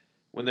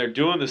when they're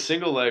doing the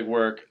single leg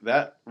work,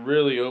 that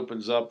really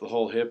opens up the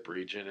whole hip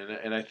region.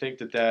 And I think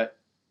that,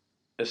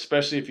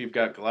 especially if you've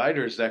got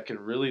gliders, that can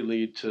really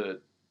lead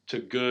to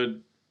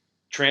good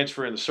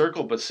transfer in the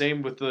circle. But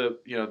same with the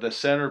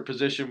center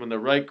position when the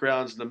right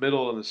ground's in the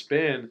middle and the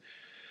spin,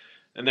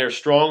 and they're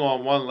strong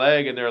on one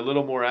leg and they're a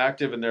little more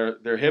active and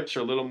their hips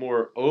are a little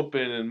more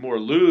open and more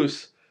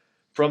loose.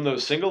 From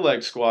those single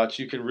leg squats,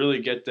 you can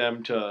really get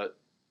them to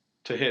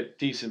hit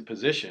decent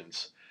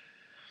positions.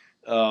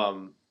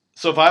 So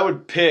if I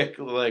would pick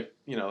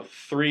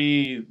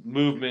 3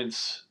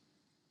 movements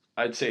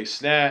I'd say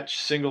snatch,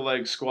 single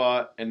leg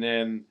squat, and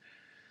then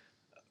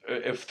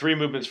if 3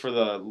 movements for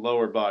the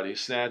lower body: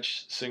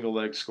 snatch, single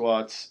leg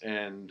squats,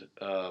 and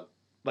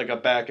like a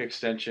back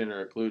extension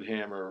or a glute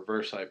ham or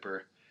reverse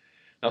hyper.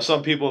 Now,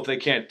 some people, if they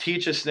can't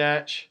teach a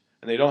snatch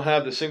and they don't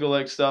have the single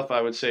leg stuff,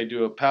 I would say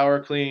do a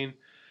power clean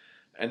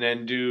and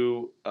then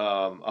do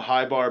a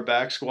high bar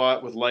back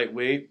squat with light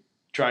weight,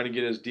 trying to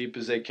get as deep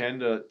as they can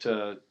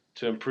to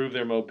improve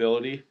their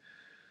mobility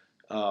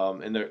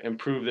and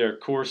improve their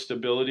core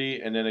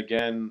stability. And then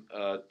again,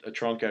 a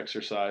trunk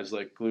exercise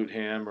like glute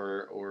ham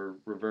or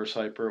reverse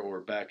hyper or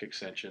back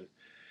extension.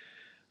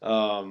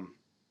 Um,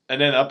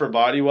 and then upper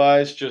body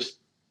wise, just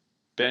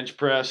bench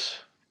press,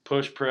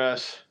 push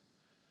press,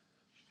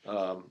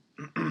 um,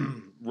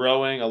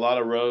 rowing, a lot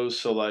of rows.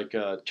 So like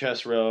a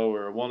chest row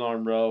or a one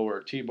arm row or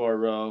a T-bar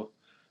row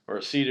or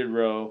a seated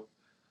row.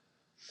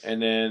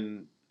 And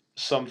then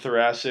some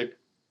thoracic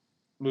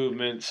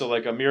movement. So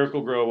like a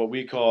miracle grow, what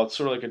we call, it's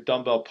sort of like a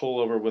dumbbell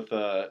pullover with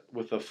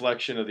a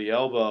flexion of the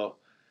elbow.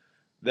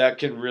 That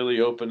can really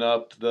open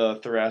up the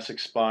thoracic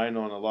spine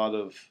on a lot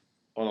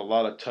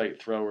of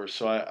tight throwers.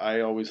 So I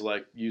always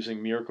like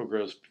using miracle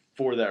grows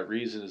for that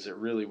reason, is it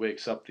really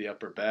wakes up the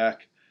upper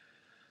back.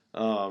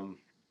 Um,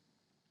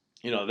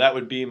 that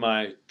would be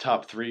my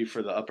top three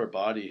for the upper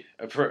body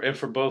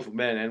for both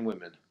men and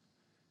women.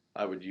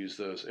 I would use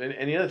those.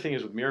 And the other thing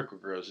is with miracle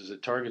grows is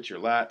it targets your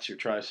lats, your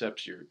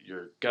triceps,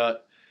 your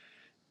gut,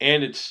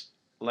 and it's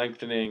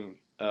lengthening.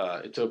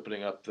 It's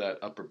opening up that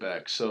upper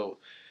back. So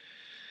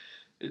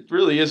it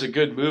really is a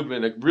good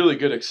movement, a really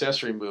good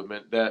accessory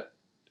movement that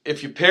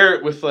if you pair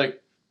it with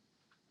like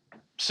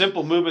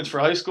simple movements for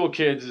high school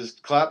kids is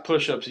clap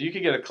push-ups. You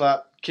can get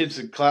kids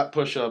to clap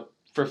push-up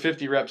for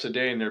 50 reps a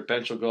day and their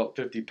bench will go up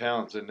 50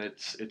 pounds, and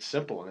it's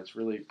simple and it's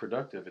really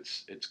productive.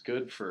 It's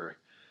good for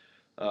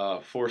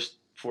force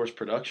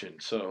production.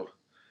 So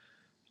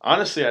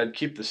honestly, I'd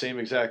keep the same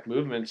exact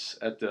movements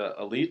at the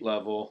elite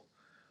level,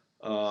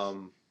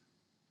 um,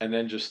 and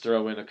then just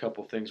throw in a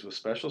couple things with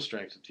special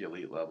strength at the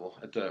elite level,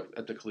 at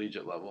the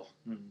collegiate level.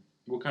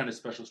 What kind of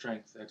special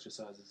strength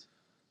exercises?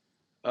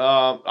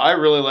 I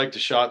really like the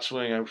shot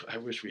swing. I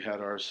wish we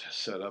had ours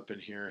set up in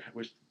here.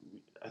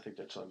 I think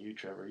that's on you,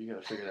 Trevor. You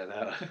got to figure that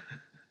out.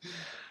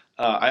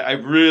 I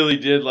really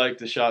did like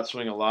the shot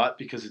swing a lot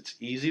because it's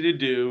easy to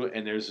do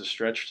and there's a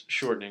stretch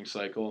shortening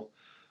cycle.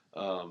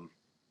 Um,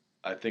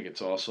 I think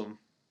it's awesome.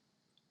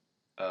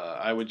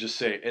 I would just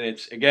say, and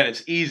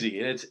it's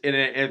easy, and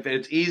if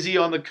it's easy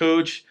on the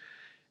coach,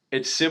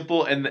 it's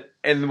simple, and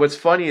what's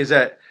funny is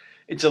that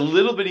it's a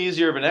little bit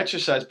easier of an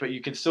exercise, but you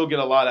can still get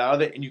a lot out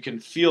of it, and you can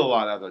feel a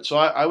lot out of it. So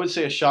I would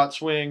say a shot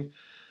swing,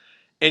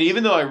 and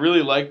even though I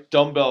really like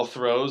dumbbell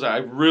throws, I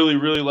really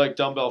really like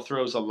dumbbell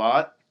throws a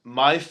lot.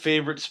 My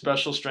favorite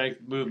special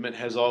strength movement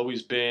has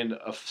always been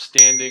a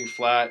standing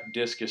flat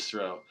discus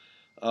throw.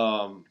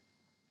 Um,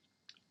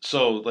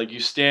 so like you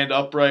stand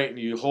upright and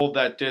you hold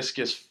that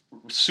discus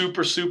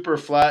super super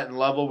flat and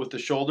level with the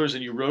shoulders,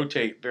 and you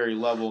rotate very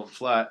level and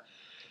flat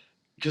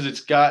because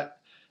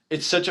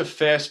it's such a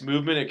fast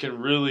movement. You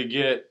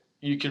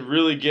can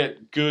really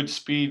get good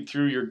speed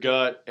through your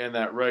gut and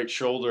that right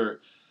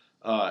shoulder,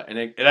 and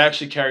it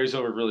actually carries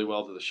over really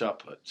well to the shot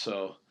put.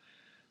 So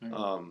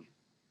um,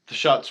 the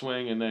shot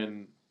swing,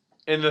 and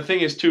the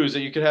thing is too is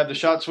that you could have the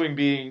shot swing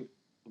being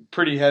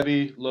pretty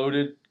heavy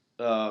loaded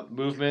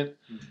movement,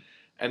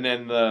 and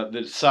then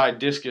the side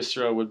discus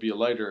throw would be a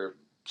lighter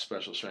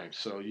special strength.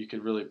 So you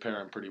could really pair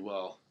them pretty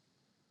well.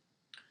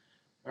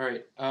 All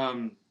right.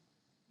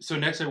 So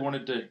next, I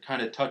wanted to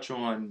kind of touch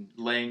on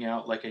laying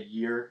out like a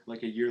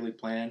yearly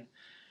plan.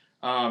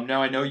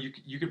 Now I know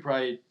you could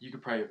probably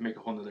make a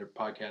whole nother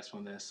podcast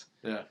on this.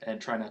 Yeah. And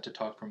try not to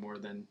talk for more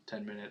than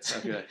 10 minutes.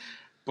 Okay.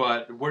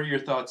 But what are your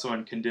thoughts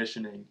on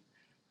conditioning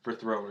for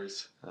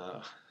throwers?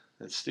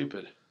 That's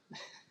stupid.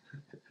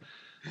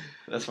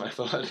 That's my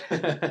thought.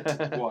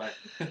 Why?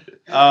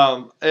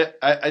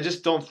 I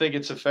just don't think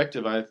it's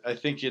effective. I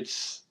think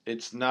it's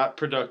not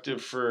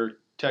productive for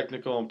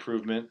technical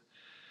improvement.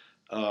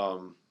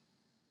 What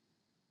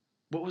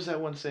was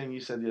that one saying you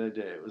said the other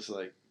day? It was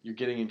like you're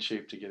getting in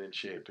shape to get in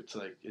shape. It's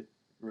like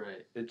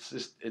right.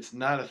 It's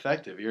not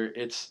effective.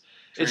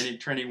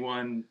 Training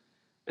one.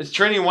 It's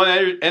training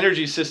one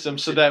energy system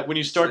so that when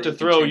you start to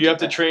throw, you have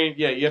to train.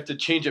 Yeah, you have to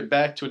change it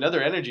back to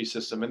another energy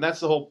system, and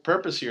that's the whole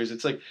purpose here. Is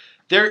it's like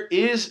there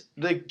is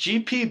the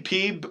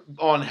GPP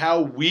on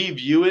how we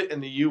view it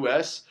in the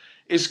U.S.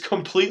 is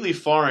completely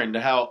foreign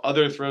to how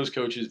other throws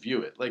coaches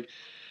view it. Like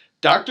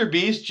Dr.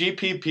 B's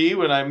GPP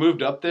when I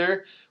moved up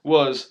there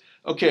was,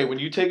 okay, when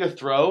you take a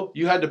throw,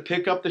 you had to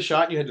pick up the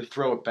shot and you had to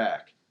throw it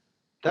back.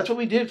 That's what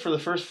we did for the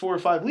first 4 or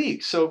 5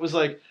 weeks. So it was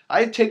like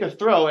I'd take a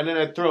throw and then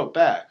I'd throw it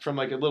back from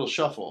like a little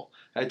shuffle.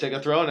 I'd take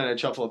a throw and then I'd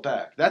shuffle it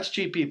back. That's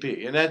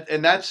GPP,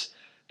 and that's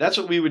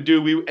what we would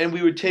do. We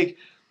would take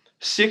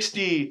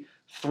 60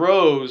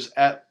 throws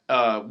at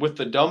with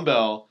the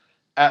dumbbell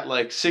at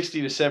like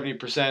 60 to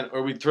 70%,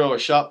 or we'd throw a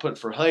shot put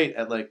for height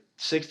at like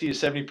 60 to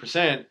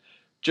 70%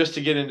 just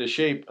to get into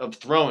shape of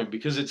throwing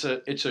because it's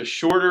a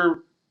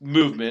shorter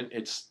movement.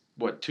 It's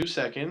 2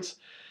 seconds.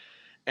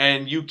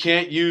 and you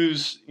can't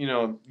use,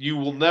 you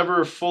will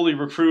never fully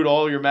recruit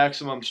all your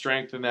maximum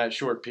strength in that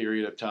short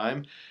period of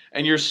time.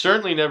 And you're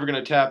certainly never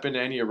going to tap into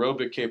any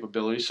aerobic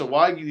capability. So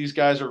why these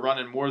guys are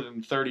running more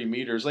than 30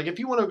 meters? Like if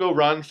you want to go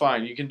run,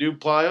 fine. You can do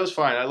plyos,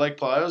 fine. I like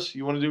plyos.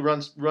 You want to do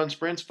run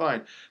sprints,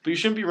 fine. But you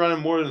shouldn't be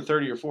running more than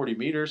 30 or 40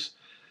 meters.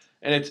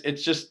 And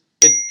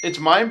it's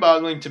mind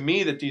boggling to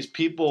me that these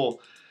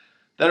people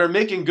that are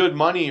making good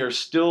money are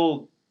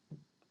still,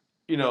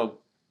 you know,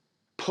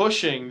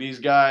 pushing these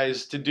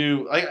guys to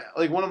do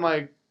like one of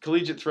my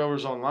collegiate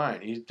throwers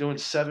online. He's doing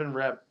 7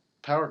 rep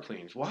power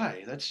cleans.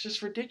 Why? That's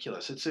just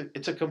ridiculous.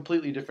 It's a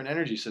completely different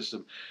energy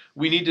system.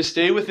 We need to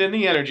stay within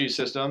the energy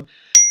system,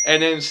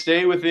 and then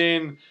stay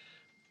within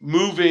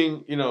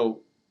moving.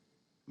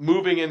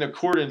 Moving in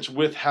accordance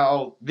with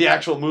how the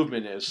actual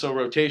movement is. So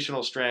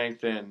rotational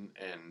strength and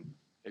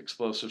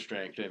explosive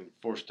strength and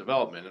force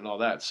development and all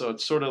that. So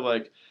it's sort of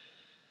like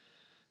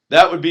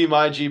that would be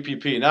my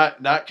GPP,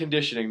 not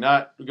conditioning,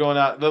 not going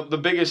out. The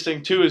biggest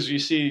thing too is you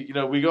see,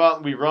 we go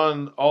out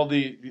and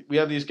we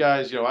have these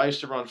guys. I used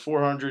to run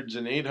 400s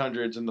and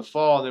 800s in the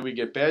fall, and then we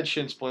get bad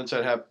shin splints.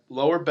 I'd have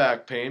lower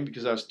back pain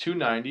because I was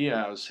 290 and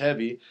I was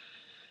heavy,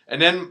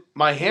 and then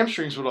my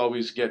hamstrings would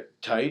always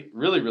get tight,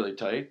 really really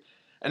tight.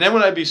 And then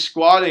when I'd be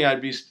squatting,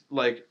 I'd be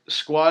like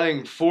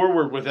squatting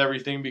forward with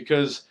everything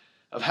because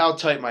of how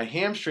tight my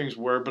hamstrings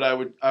were, but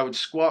I would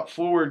squat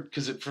forward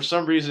because for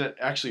some reason it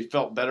actually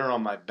felt better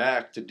on my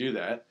back to do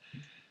that.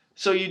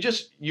 So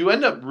you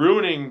end up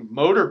ruining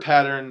motor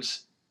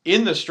patterns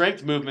in the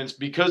strength movements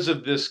because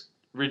of this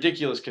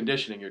ridiculous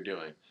conditioning you're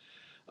doing.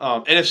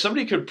 And if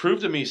somebody could prove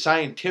to me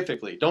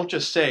scientifically, don't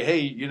just say,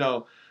 hey,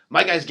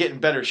 my guy's getting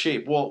better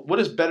shape. Well, what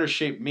does better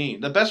shape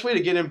mean? The best way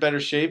to get in better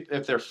shape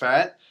if they're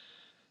fat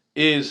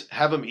is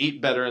have them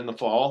eat better in the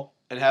fall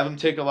and have them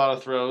take a lot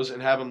of throws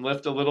and have them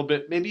lift a little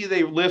bit. Maybe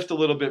they lift a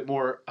little bit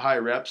more high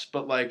reps,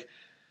 but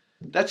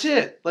that's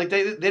it. Like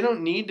they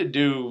don't need to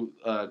do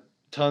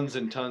tons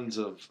and tons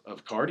of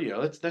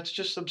cardio. That's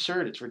just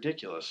absurd. It's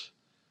ridiculous.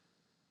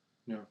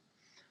 No.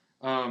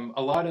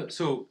 A lot of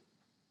so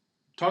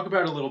talk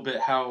about a little bit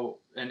how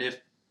and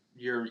if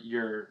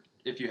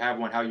if you have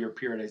one, how your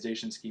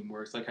periodization scheme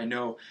works. Like I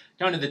know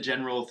kind of the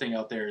general thing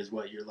out there is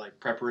what your like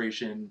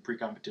preparation,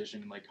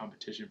 pre-competition, and like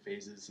competition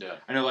phases. Yeah.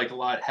 I know like a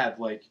lot have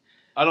like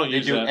I don't they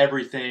use do that.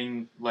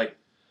 everything like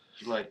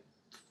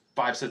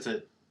 5 sets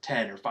of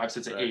 10 or 5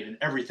 sets of Right. 8 and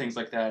everything's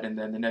like that, and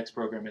then the next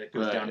program it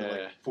goes Right, down to yeah, like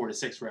yeah. 4 to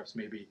 6 reps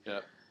maybe.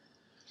 Yeah.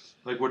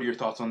 Like what are your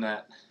thoughts on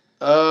that?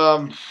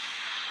 I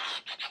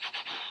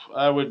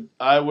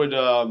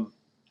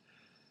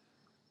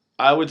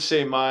would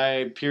say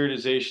my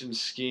periodization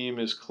scheme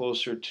is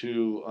closer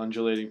to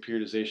undulating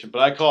periodization, but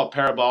I call it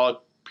parabolic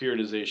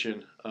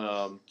periodization.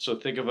 So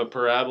think of a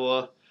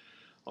parabola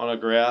on a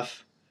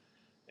graph,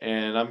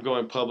 and I'm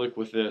going public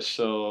with this.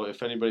 So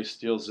if anybody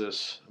steals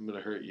this, I'm going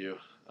to hurt you.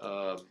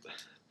 Um,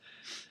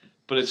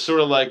 but it's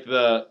sort of like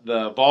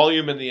the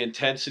volume and the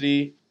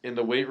intensity in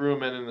the weight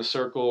room and in the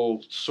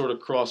circle sort of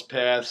cross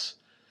paths.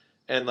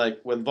 And like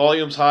when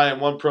volume's high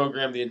in one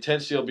program, the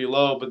intensity will be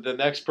low, but the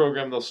next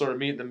program they'll sort of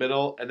meet in the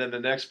middle, and then the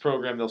next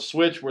program they'll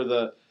switch where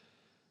the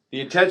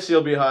intensity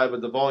will be high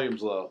but the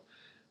volume's low.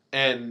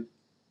 And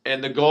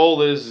and the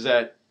goal is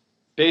that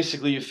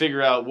basically you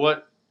figure out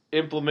what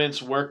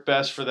implements work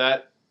best for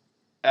that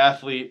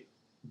athlete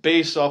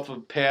based off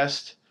of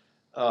past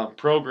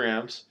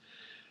programs.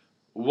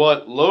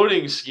 What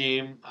loading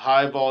scheme,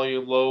 high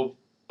volume, low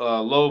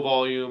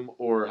volume,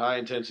 or high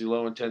intensity,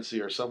 low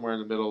intensity, or somewhere in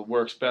the middle,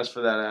 works best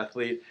for that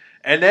athlete.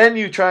 And then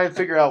you try and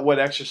figure out what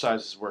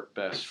exercises work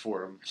best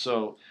for them.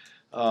 So,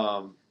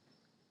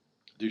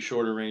 do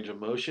shorter range of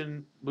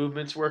motion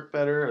movements work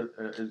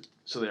better,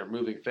 so they're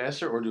moving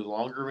faster, or do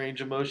longer range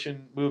of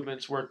motion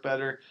movements work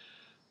better?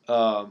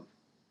 Um,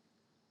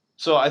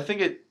 so I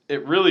think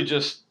it really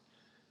just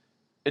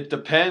it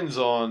depends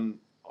on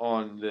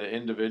the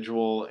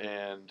individual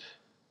and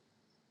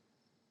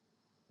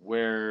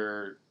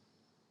where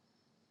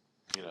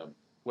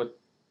what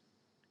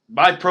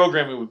my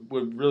programming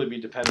would really be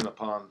dependent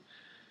upon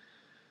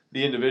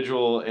the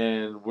individual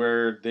and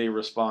where they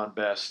respond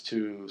best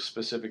to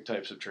specific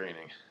types of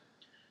training.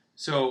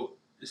 So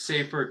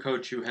say for a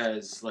coach who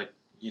has like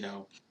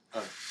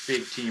a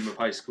big team of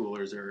high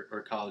schoolers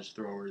or college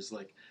throwers,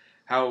 like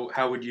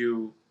how would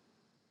you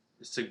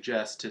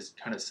suggest to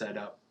kind of set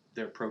up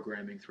their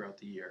programming throughout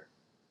the year?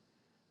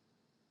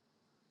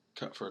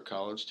 For a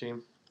college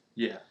team?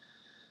 Yeah.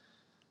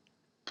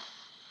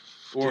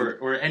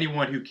 Or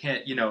anyone who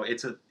can't,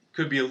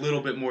 could be a little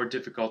bit more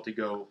difficult to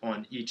go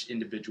on each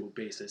individual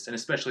basis, and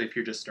especially if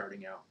you're just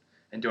starting out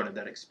and don't have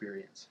that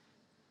experience.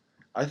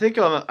 I think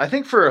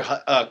for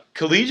a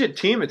collegiate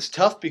team, it's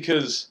tough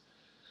because.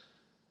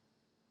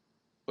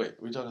 Wait, are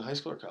we talking high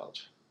school or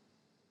college?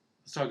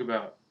 Let's talk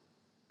about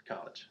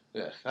college.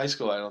 Yeah, high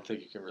school. I don't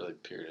think you can really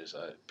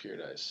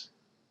periodize.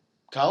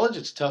 College,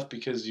 it's tough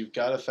because you've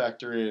got to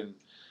factor in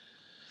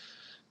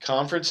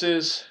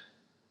conferences,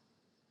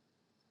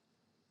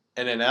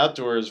 and then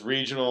outdoors,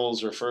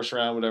 regionals or first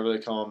round, whatever they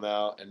call them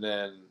now, and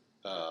then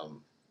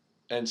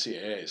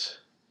NCAAs.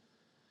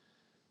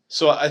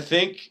 So I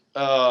think,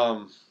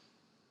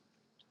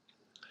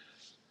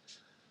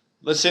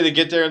 let's say they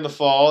get there in the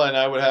fall, and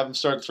I would have them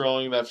start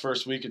throwing that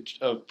first week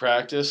of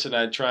practice, and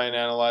I'd try and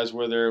analyze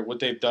what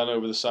they've done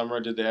over the summer.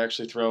 Did they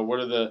actually throw? What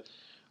are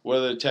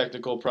the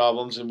technical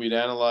problems? And we'd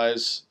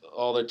analyze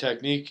all their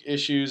technique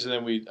issues, and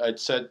then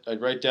I'd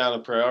write down a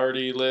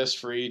priority list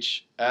for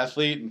each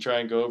athlete and try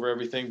and go over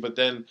everything. But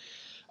then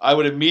I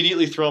would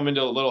immediately throw them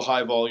into a little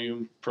high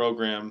volume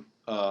program.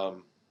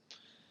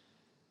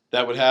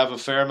 That would have a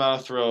fair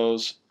amount of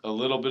throws, a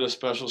little bit of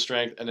special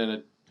strength, and then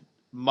a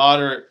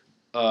moderate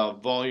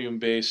volume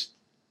based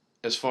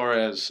as far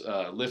as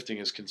lifting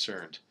is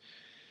concerned.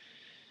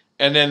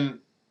 And then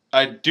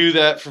I'd do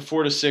that for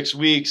 4 to 6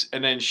 weeks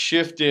and then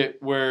shift it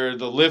where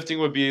the lifting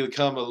would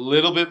become a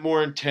little bit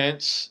more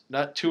intense,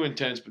 not too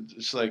intense, but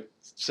it's like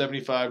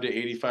 75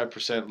 to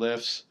 85%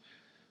 lifts.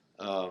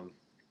 Um,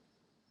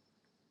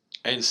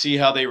 and see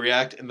how they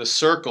react in the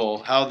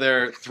circle, how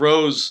their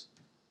throws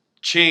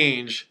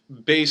change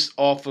based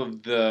off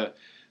of the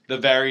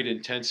varied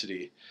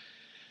intensity.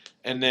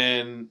 And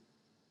then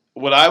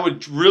what I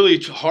would really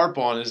harp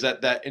on is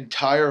that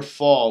entire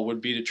fall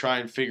would be to try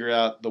and figure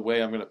out the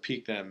way I'm going to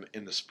peak them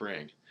in the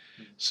spring.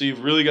 So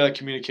you've really got to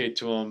communicate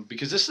to them,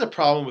 because this is a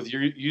problem with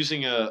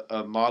using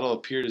a model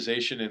of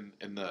periodization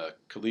in the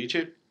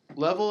collegiate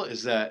level,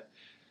 is that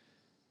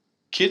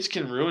kids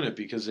can ruin it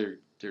because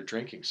they're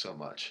drinking so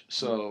much.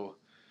 So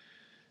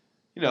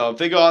if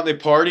they go out and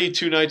they party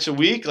 2 nights a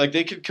week, like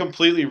they could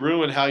completely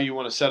ruin how you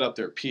want to set up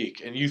their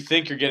peak. And you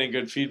think you're getting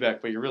good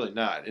feedback, but you're really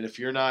not. And if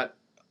you're not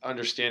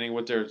understanding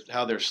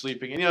how they're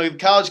sleeping, and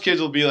college kids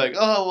will be like,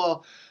 oh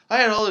well, I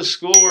had all this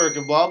schoolwork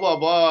and blah blah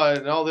blah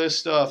and all this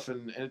stuff,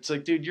 and it's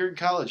like, dude, you're in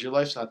college. Your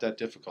life's not that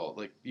difficult.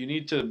 Like you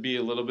need to be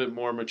a little bit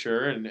more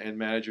mature and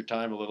manage your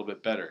time a little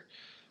bit better.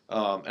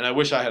 And I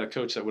wish I had a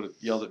coach that would have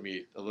yelled at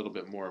me a little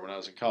bit more when I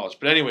was in college.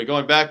 But anyway,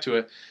 going back to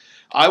it,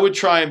 I would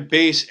try and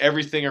base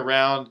everything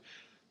around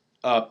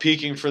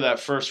peaking for that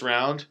first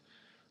round.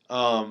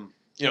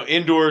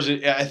 Indoors,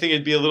 I think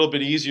it'd be a little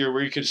bit easier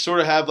where you could sort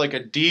of have like a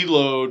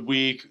deload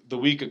week, the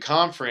week of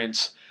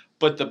conference,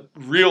 but the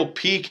real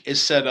peak is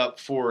set up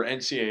for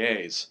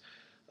NCAAs.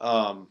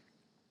 And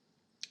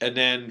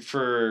then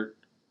for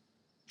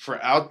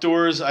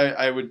outdoors,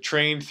 I would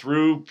train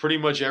through pretty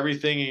much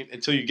everything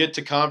until you get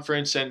to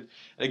conference. And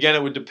again,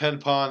 it would depend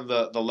upon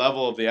the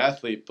level of the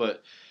athlete,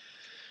 but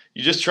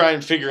you just try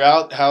and figure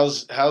out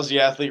how's the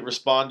athlete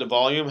respond to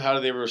volume, how do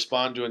they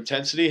respond to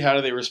intensity, how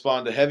do they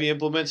respond to heavy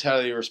implements, how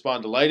do they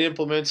respond to light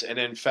implements, and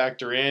then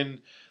factor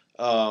in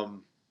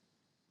um,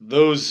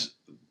 those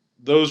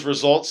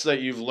results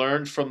that you've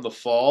learned from the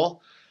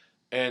fall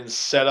and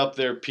set up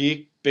their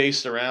peak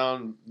based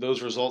around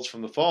those results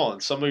from the fall.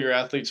 And some of your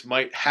athletes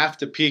might have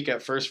to peak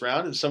at first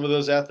round, and some of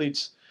those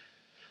athletes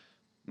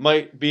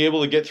might be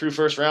able to get through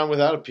first round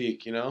without a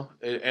peak,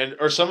 and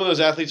or some of those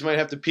athletes might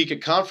have to peak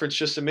at conference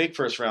just to make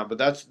first round. But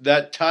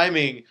that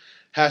timing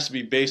has to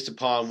be based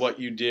upon what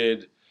you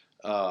did,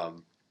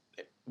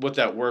 what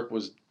that work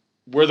was,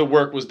 where the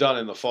work was done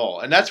in the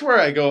fall, and that's where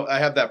I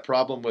have that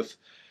problem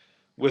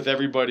with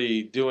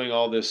everybody doing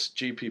all this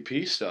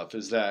GPP stuff,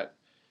 is that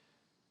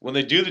when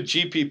they do the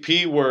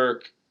GPP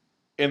work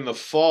in the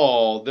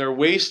fall, they're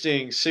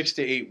wasting 6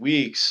 to 8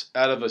 weeks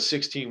out of a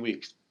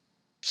 16-week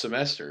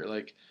semester.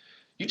 Like,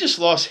 you just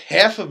lost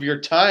half of your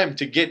time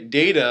to get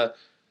data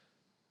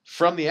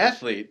from the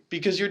athlete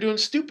because you're doing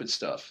stupid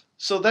stuff.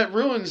 So that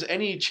ruins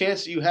any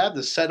chance that you have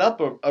to set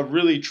up a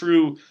really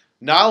true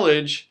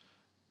knowledge,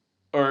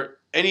 or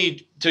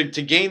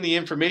to gain the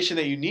information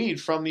that you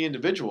need from the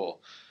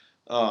individual.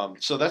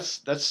 So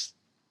that's.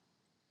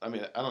 I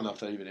mean, I don't know if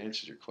that even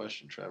answers your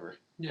question, Trevor.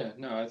 Yeah,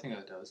 no, I think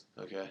that does.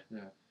 Okay.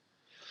 Yeah.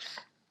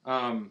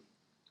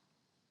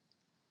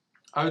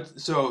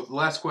 So the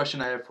last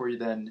question I have for you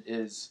then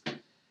is,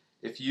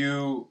 if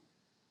you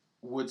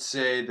would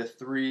say the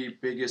 3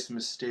 biggest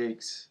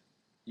mistakes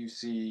you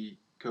see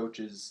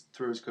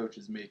throws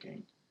coaches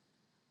making.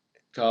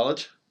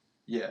 College?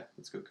 Yeah,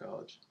 let's go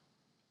college.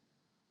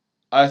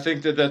 I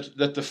think that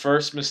the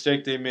first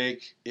mistake they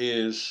make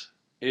is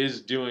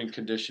doing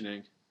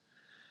conditioning.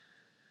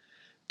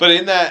 But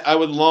in that, I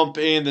would lump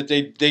in that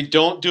they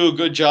don't do a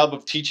good job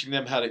of teaching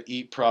them how to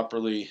eat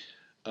properly,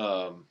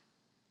 and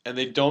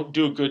they don't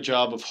do a good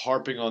job of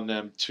harping on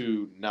them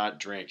to not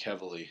drink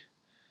heavily.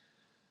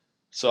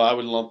 So I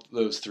would lump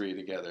those 3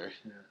 together.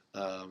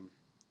 Yeah.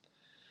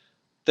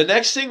 The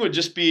next thing would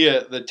just be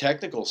the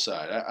technical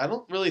side. I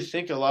don't really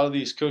think a lot of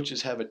these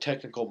coaches have a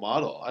technical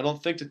model. I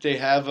don't think that they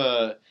have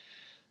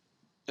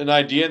an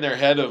idea in their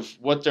head of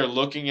what they're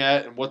looking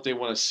at and what they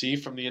want to see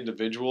from the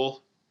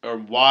individual, or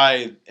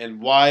why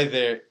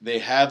they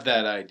have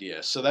that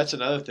idea. So that's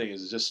another thing,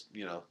 is just,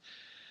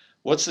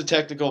 what's the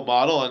technical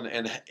model,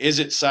 and is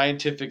it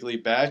scientifically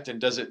backed,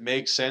 and does it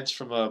make sense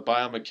from a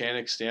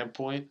biomechanics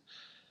standpoint?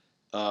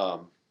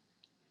 And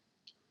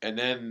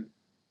then,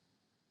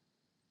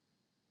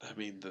 I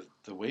mean,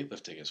 the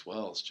weightlifting as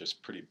well is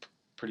just pretty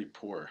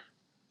poor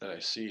that I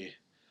see.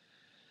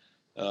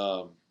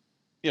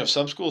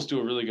 Some schools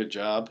do a really good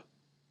job.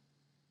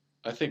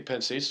 I think Penn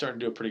State's starting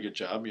to do a pretty good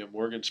job.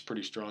 Morgan's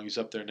pretty strong. He's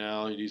up there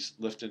now. He's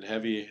lifting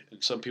heavy,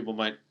 and some people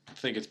might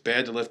think it's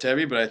bad to lift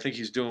heavy, but I think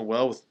he's doing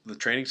well with the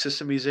training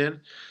system he's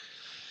in.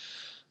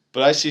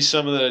 But I see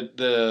some of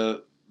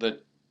the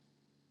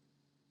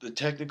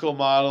technical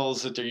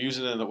models that they're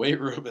using in the weight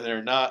room, and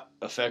they're not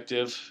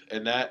effective,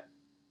 and that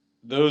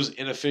those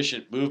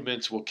inefficient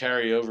movements will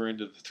carry over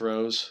into the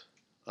throws.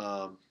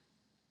 I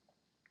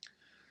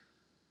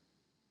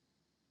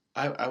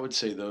would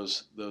say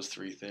those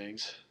three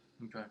things.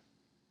 Okay.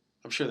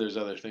 I'm sure there's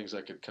other things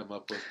I could come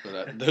up with,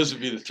 but those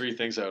would be the three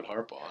things I would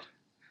harp on.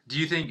 Do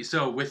you think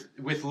so? With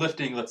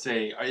lifting, let's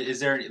say, is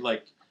there any,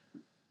 like,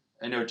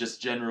 I know just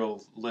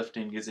general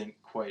lifting isn't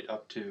quite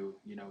up to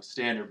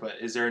standard, but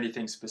is there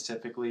anything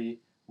specifically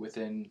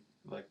within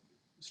like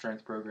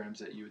strength programs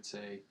that you would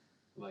say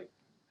like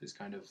is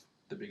kind of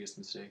the biggest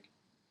mistake?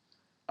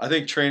 I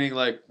think training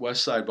like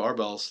Westside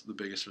Barbell's the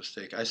biggest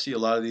mistake. I see a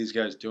lot of these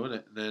guys doing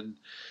it, and then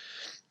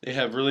they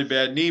have really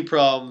bad knee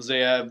problems, they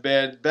have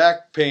bad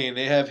back pain,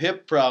 they have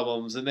hip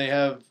problems, and they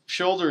have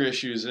shoulder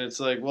issues, and it's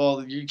like,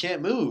 well, you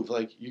can't move.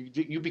 Like,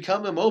 you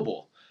become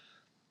immobile.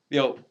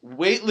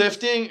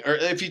 Weightlifting, or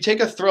if you take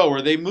a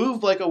thrower, they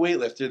move like a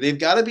weightlifter. They've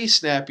got to be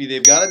snappy,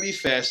 they've got to be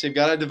fast, they've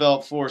got to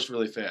develop force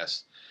really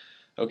fast.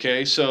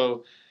 Okay,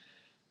 so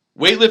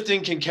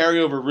weightlifting can carry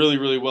over really,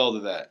 really well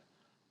to that.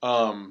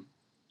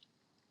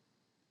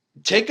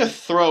 Take a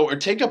throw, or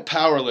take a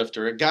power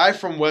lifter, a guy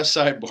from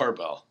Westside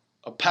Barbell,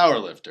 a power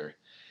lifter,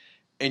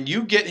 and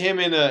you get him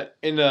into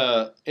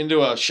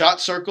a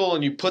shot circle,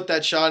 and you put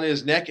that shot in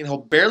his neck, and he'll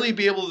barely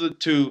be able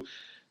to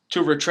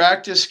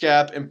retract his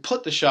scap and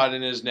put the shot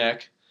in his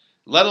neck,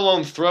 let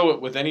alone throw it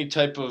with any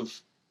type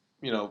of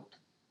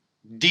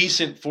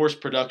decent force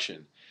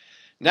production.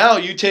 Now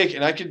you take,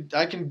 and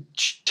I can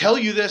tell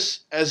you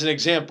this as an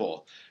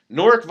example.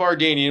 Norik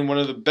Vardanian, one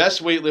of the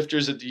best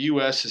weightlifters that the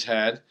U.S. has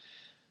had,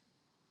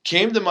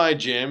 came to my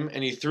gym,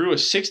 and he threw a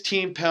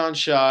 16-pound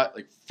shot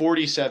like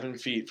 47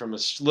 feet from a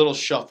little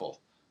shuffle.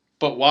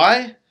 But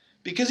why?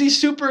 Because he's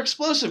super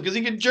explosive, because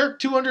he could jerk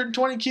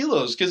 220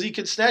 kilos, because he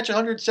could snatch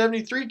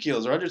 173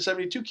 kilos or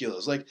 172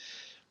 kilos. Like,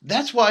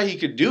 that's why he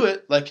could do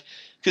it, like,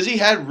 because he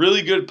had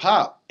really good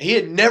pop. He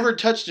had never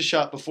touched a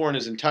shot before in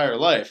his entire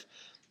life,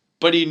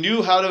 but he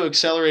knew how to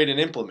accelerate and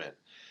implement.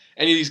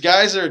 And these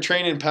guys that are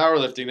trained in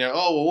powerlifting, they're,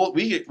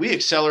 we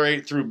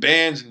accelerate through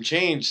bands and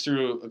chains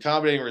through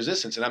accommodating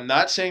resistance. And I'm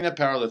not saying that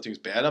powerlifting is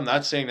bad. I'm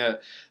not saying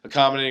that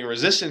accommodating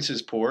resistance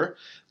is poor.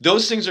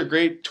 Those things are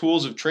great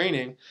tools of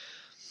training.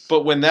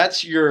 But when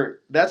that's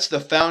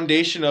the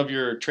foundation of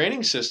your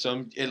training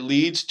system, it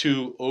leads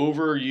to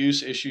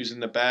overuse issues in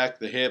the back,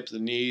 the hip, the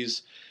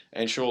knees,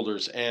 and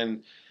shoulders.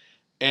 And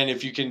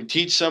if you can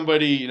teach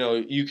somebody,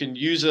 you can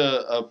use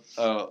a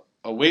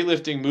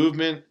weightlifting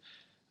movement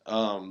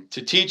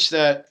to teach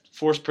that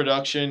force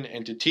production,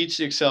 and to teach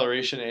the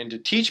acceleration, and to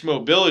teach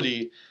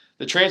mobility.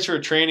 The transfer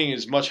of training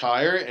is much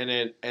higher, and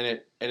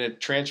it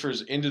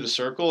transfers into the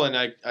circle. And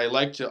I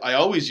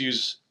always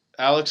use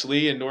Alex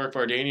Lee and Norik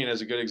Vardanian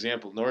as a good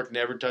example. Norik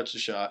never touched a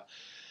shot,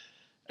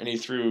 and he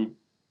threw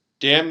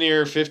damn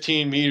near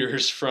 15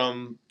 meters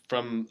from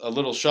a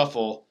little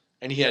shuffle,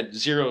 and he had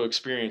zero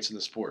experience in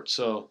the sport.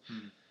 So,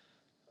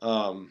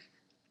 and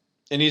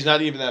he's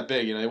not even that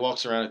big. He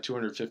walks around at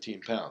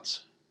 215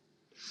 pounds.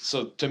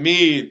 So to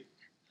me,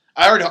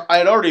 I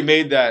had already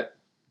made that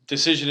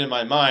decision in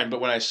my mind,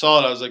 but when I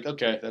saw it, I was like,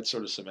 okay, that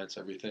sort of cements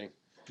everything.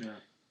 Yeah.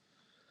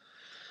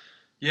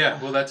 Yeah,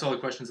 well, that's all the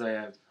questions I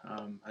have.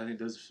 I think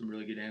those are some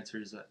really good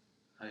answers that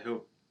I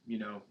hope,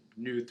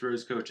 new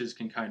throws coaches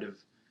can kind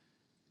of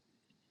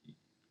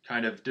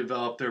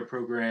develop their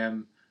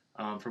program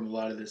from a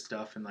lot of this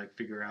stuff, and like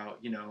figure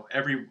out,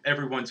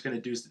 everyone's going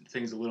to do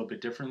things a little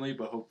bit differently,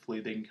 but hopefully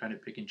they can kind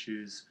of pick and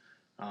choose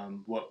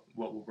what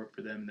will work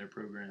for them in their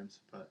programs.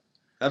 But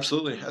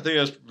absolutely. I think that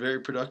was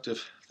very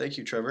productive. Thank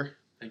you, Trevor.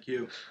 Thank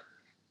you.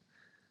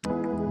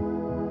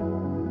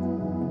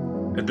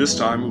 At this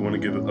time, we want to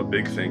give a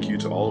big thank you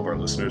to all of our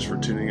listeners for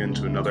tuning in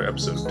to another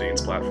episode of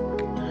Dane's Platform.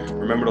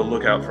 Remember to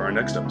look out for our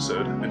next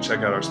episode, and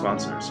check out our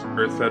sponsors,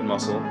 Earth-Fed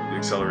Muscle, The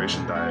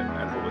Acceleration Diet,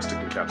 and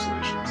Holistic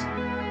Encapsulations.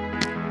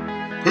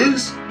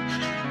 Peace!